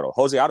Jose Aldo.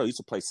 Jose Aldo used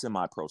to play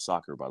semi-pro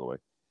soccer, by the way.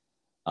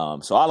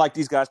 So I like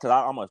these guys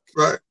because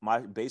my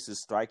base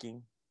is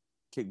striking,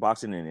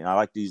 kickboxing, and I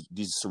like these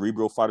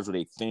cerebral fighters where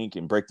they think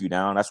and break you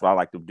down. That's what I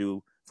like to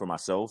do for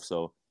myself.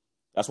 So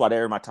that's why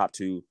they're in my top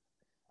 2.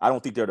 I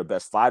don't think they're the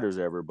best fighters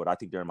ever, but I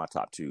think they're in my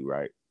top 2,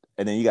 right?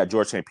 And then you got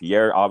George St.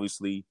 Pierre,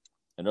 obviously,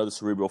 another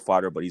cerebral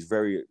fighter, but he's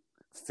very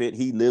fit.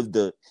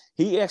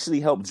 He actually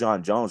helped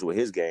John Jones with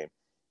his game.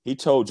 He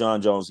told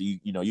John Jones,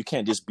 you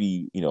can't just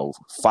be,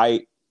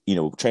 fight,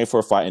 train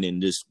for a fight and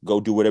then just go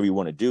do whatever you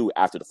want to do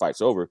after the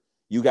fight's over.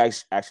 You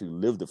guys actually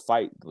live the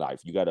fight life.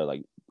 You got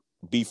to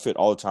be fit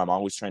all the time,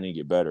 always trying to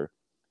get better.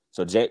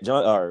 So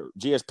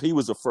GSP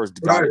was the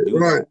first guy to do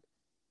that.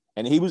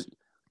 And he was,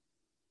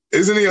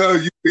 isn't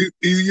he?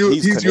 He's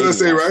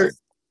USA, actually. Right?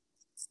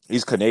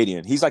 He's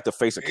Canadian. He's like the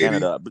face of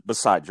Canada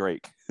beside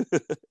Drake.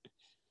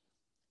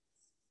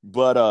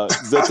 But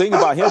the thing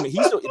about him,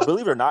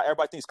 believe it or not,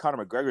 everybody thinks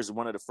Conor McGregor is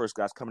one of the first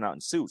guys coming out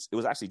in suits. It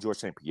was actually George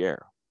St.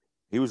 Pierre.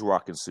 He was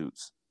rocking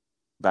suits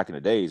back in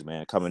the days,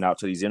 man, coming out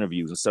to these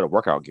interviews instead of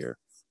workout gear.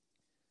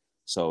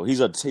 So he's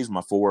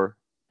my 4,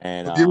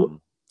 and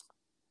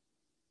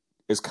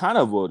it's kind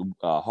of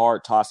a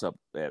hard toss up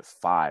at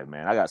 5,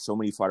 man. I got so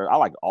many fighters. I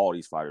like all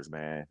these fighters,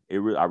 man. I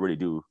really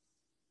do.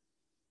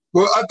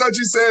 Well, I thought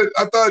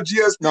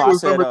GSP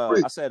was number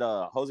 3. I said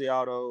Jose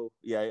Aldo.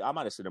 Yeah, I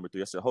might have said number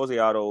 3. I said Jose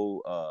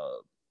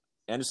Aldo,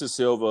 Anderson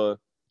Silva,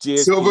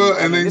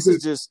 GSP. And then this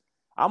is just.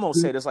 I'm gonna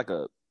say this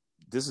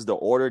this is the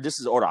order. This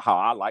is the order how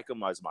I like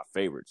them as my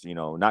favorites.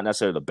 Not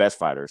necessarily the best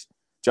fighters.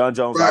 John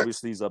Jones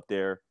obviously is up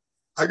there.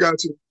 I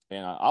got you.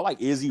 And I like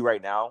Izzy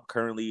right now,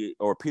 currently,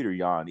 or Peter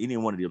Yan. Any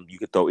one of them, you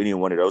could throw any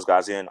one of those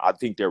guys in. I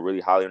think they're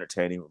really highly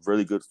entertaining,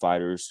 really good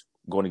fighters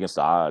going against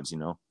the odds,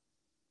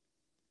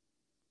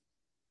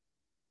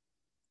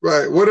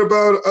 Right. What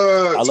about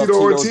I love Tito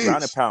Tito's Ortiz?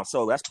 ground and pound.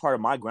 So that's part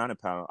of my ground and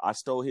pound. I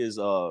stole his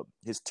I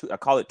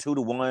call it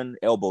 2-to-1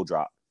 elbow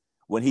drop.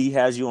 When he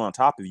has you on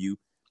top of you,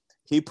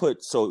 he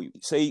put, so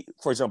say,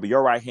 for example,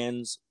 your right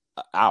hand's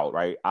out,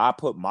 right? I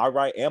put my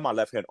right and my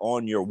left hand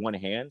on your one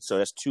hand. So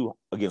that's 2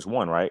 against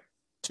 1, right?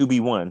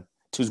 2v1.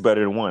 2's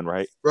better than 1,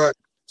 right? Right.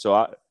 So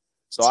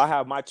I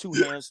have my 2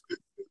 hands,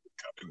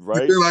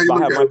 right? Like So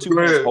I have my 2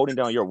 hands holding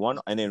down your one,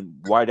 and then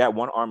while that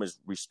one arm is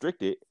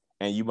restricted,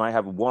 and you might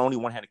have only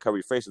one hand to cover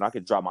your face, and I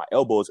can drop my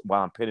elbows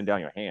while I'm pinning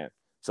down your hand.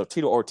 So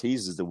Tito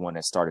Ortiz is the one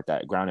that started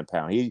that ground and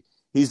pound.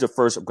 He's the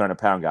first ground and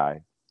pound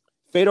guy.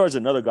 Fedor is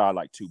another guy I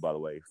like too, by the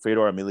way.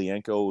 Fedor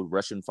Emelianenko,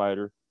 Russian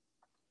fighter.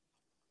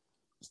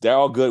 They're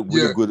all good,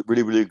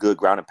 really good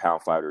ground and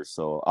pound fighters.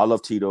 So I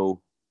love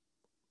Tito,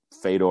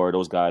 Fedor,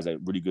 those guys that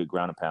really good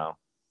ground and pound.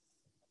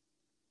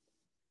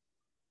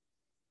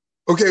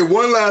 Okay,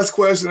 one last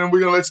question, and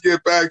we're gonna let you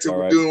get back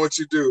to doing what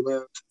you do,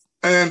 man.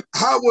 And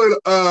how would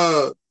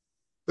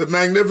the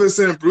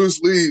magnificent Bruce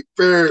Lee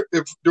fare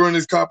if during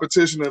this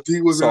competition if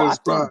he was in his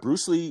prime?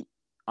 Bruce Lee,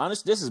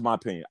 honestly, this is my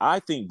opinion. I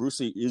think Bruce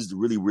Lee is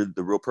really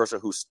the real person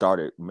who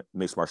started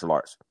mixed martial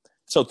arts.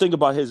 So think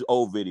about his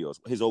old videos,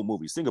 his old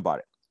movies. Think about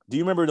it. Do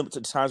you remember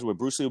the times where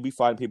Bruce Lee would be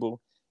fighting people,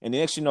 and the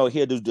next you know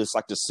he'll do this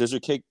like the scissor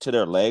kick to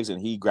their legs,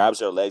 and he grabs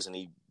their legs and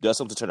he does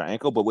something to their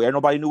ankle, but where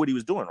nobody knew what he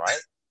was doing, right?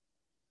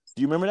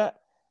 Do you remember that?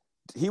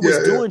 He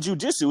was doing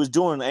jujitsu. He was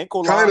doing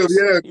ankle locks.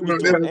 He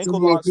was doing ankle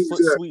locks,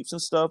 foot sweeps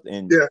and stuff,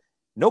 and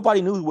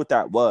nobody knew what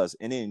that was.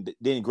 And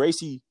then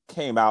Gracie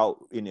came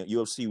out in the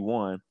UFC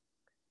 1,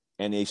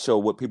 and they showed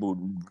what people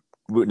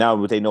now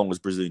what they know was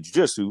Brazilian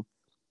Jiu-Jitsu.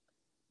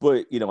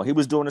 But he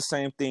was doing the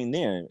same thing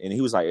then, and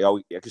he was like,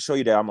 "Oh, I can show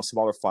you that I'm a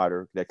smaller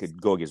fighter that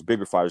could go against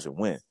bigger fighters and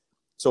win."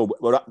 So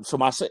what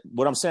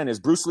I'm saying is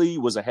Bruce Lee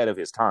was ahead of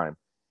his time,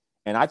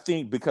 and I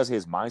think because of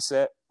his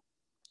mindset,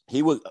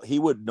 he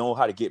would know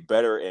how to get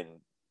better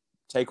and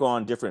take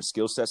on different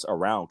skill sets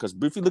around. Because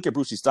if you look at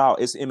Bruce Lee's style,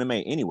 it's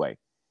MMA anyway.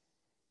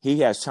 He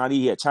had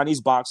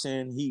Chinese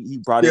boxing. He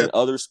brought in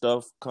other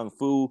stuff, kung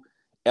fu,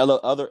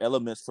 other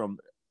elements from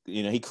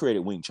he created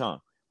Wing Chun,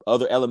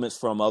 other elements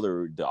from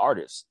the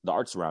arts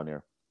around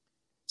there.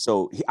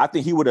 So I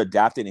think he would have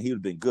adapted and he would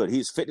have been good.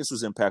 His fitness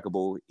was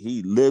impeccable.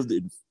 He lived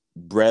in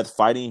breath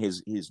fighting.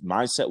 His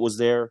mindset was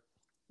there.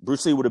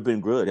 Bruce Lee would have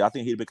been good. I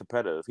think he'd have been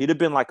competitive. He'd have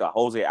been like a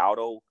Jose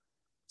Aldo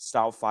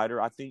style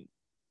fighter, I think,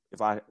 if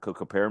I could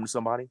compare him to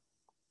somebody.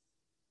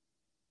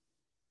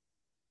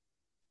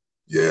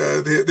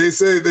 Yeah, they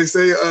say he's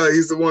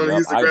the one.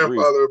 He's the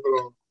grandfather of it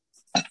all.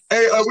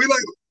 Hey,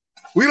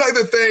 we like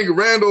to thank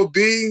Randal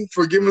B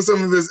for giving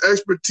some of his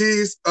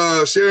expertise,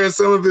 sharing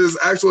some of his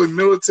actual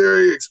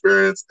military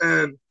experience,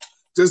 and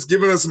just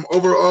giving us some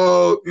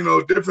overall,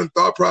 different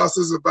thought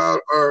process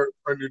about our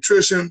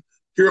nutrition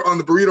here on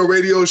the Burrito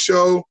Radio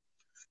Show.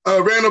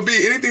 Randal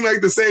B, anything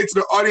like to say to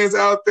the audience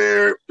out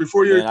there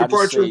before your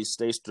departure? I just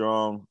say stay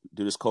strong.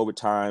 Do this COVID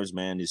times,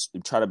 man. Just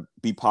try to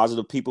be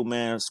positive people,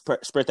 man.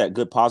 Spread that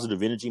good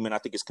positive energy, man. I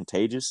think it's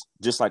contagious,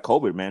 just like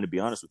COVID, man. To be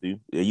honest with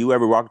you, if you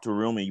ever walk into a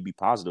room and you be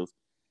positive,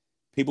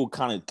 people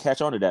kind of catch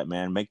on to that,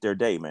 man. Make their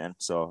day, man.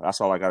 So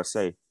that's all I gotta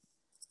say.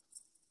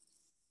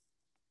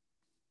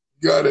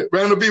 Got it,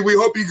 Randal B. We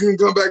hope you can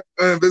come back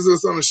and visit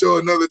us on the show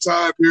another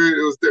time. Period.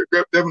 It was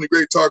definitely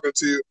great talking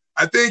to you.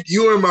 I think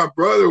you and my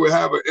brother would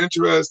have an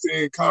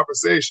interesting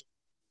conversation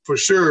for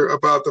sure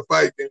about the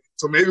fight game.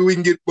 So maybe we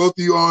can get both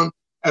of you on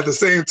at the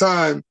same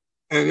time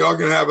and y'all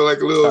can have like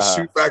a little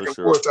shoot back and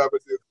forth type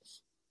of deal.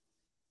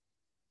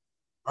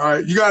 All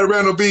right. You got it,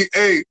 Randal B.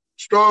 Hey,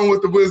 strong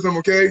with the wisdom,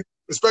 okay?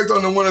 Respect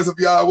on the oneness of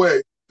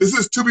Yahweh. This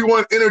is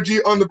 2B1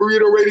 Energy on the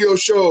Burrito Radio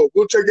Show.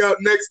 We'll check out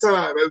next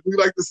time. As we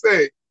like to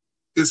say,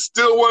 it's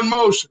still one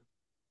motion.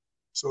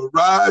 So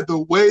ride the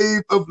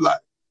wave of life.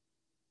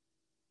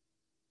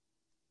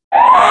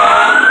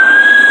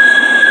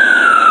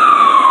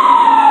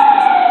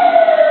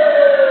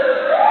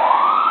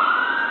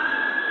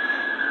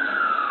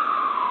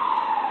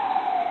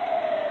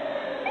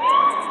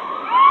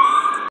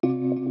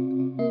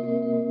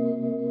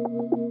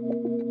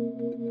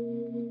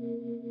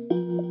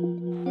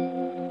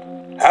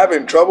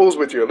 Having troubles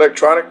with your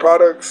electronic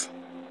products,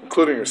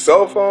 including your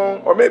cell phone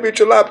or maybe it's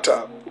your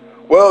laptop?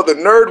 Well, the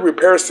Nerd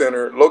Repair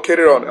Center,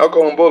 located on El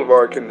Cajon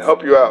Boulevard, can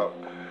help you out.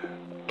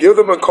 Give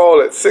them a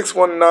call at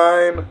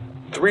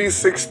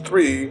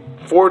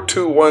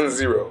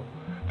 619-363-4210.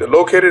 They're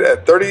located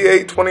at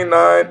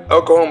 3829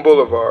 El Cajon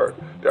Boulevard.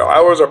 Their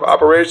hours of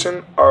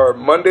operation are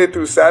Monday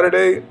through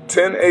Saturday,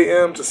 10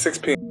 a.m. to 6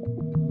 p.m.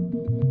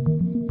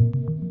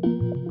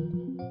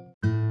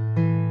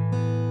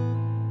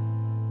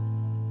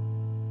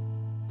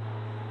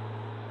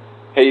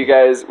 Hey you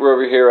guys, we're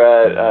over here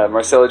at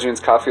Marcelo June's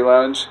Coffee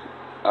Lounge.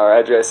 Our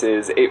address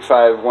is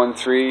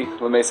 8513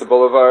 La Mesa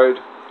Boulevard,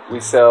 We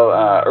sell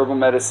herbal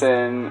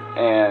medicine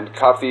and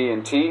coffee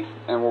and tea,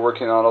 and we're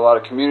working on a lot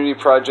of community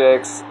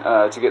projects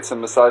to get some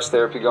massage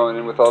therapy going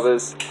in with all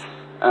this.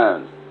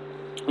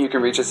 You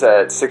can reach us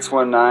at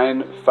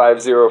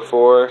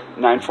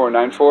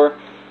 619-504-9494.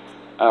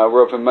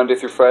 We're open Monday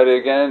through Friday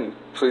again.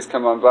 Please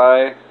come on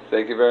by.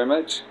 Thank you very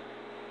much.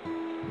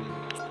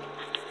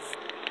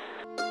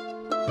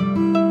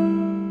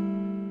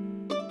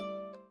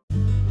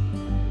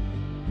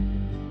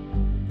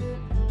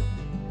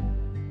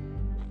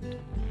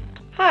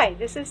 Hi,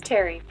 this is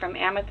Terry from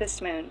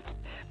Amethyst Moon.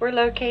 We're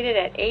located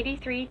at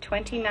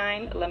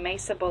 8329 La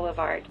Mesa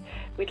Boulevard.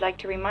 We'd like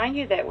to remind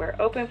you that we're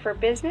open for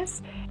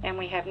business and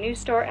we have new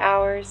store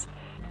hours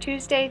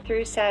Tuesday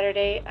through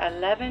Saturday,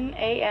 11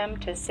 a.m.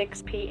 to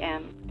 6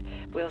 p.m.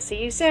 We'll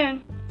see you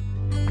soon.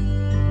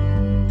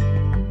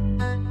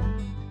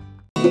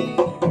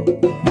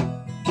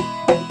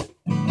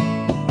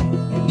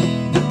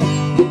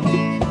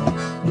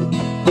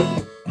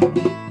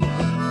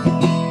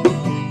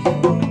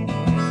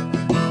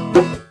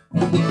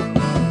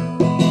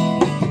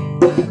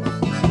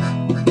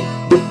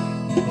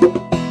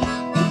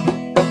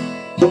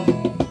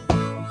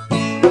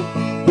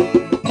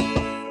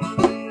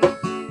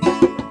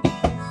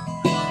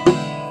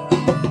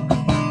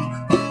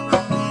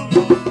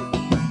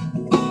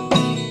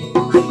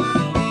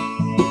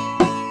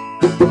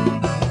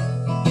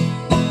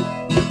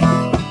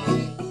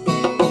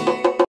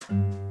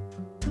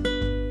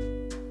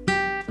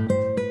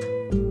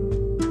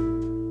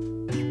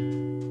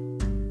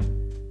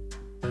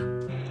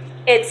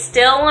 It's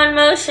still one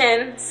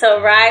motion,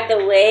 so ride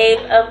the wave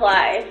of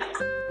life.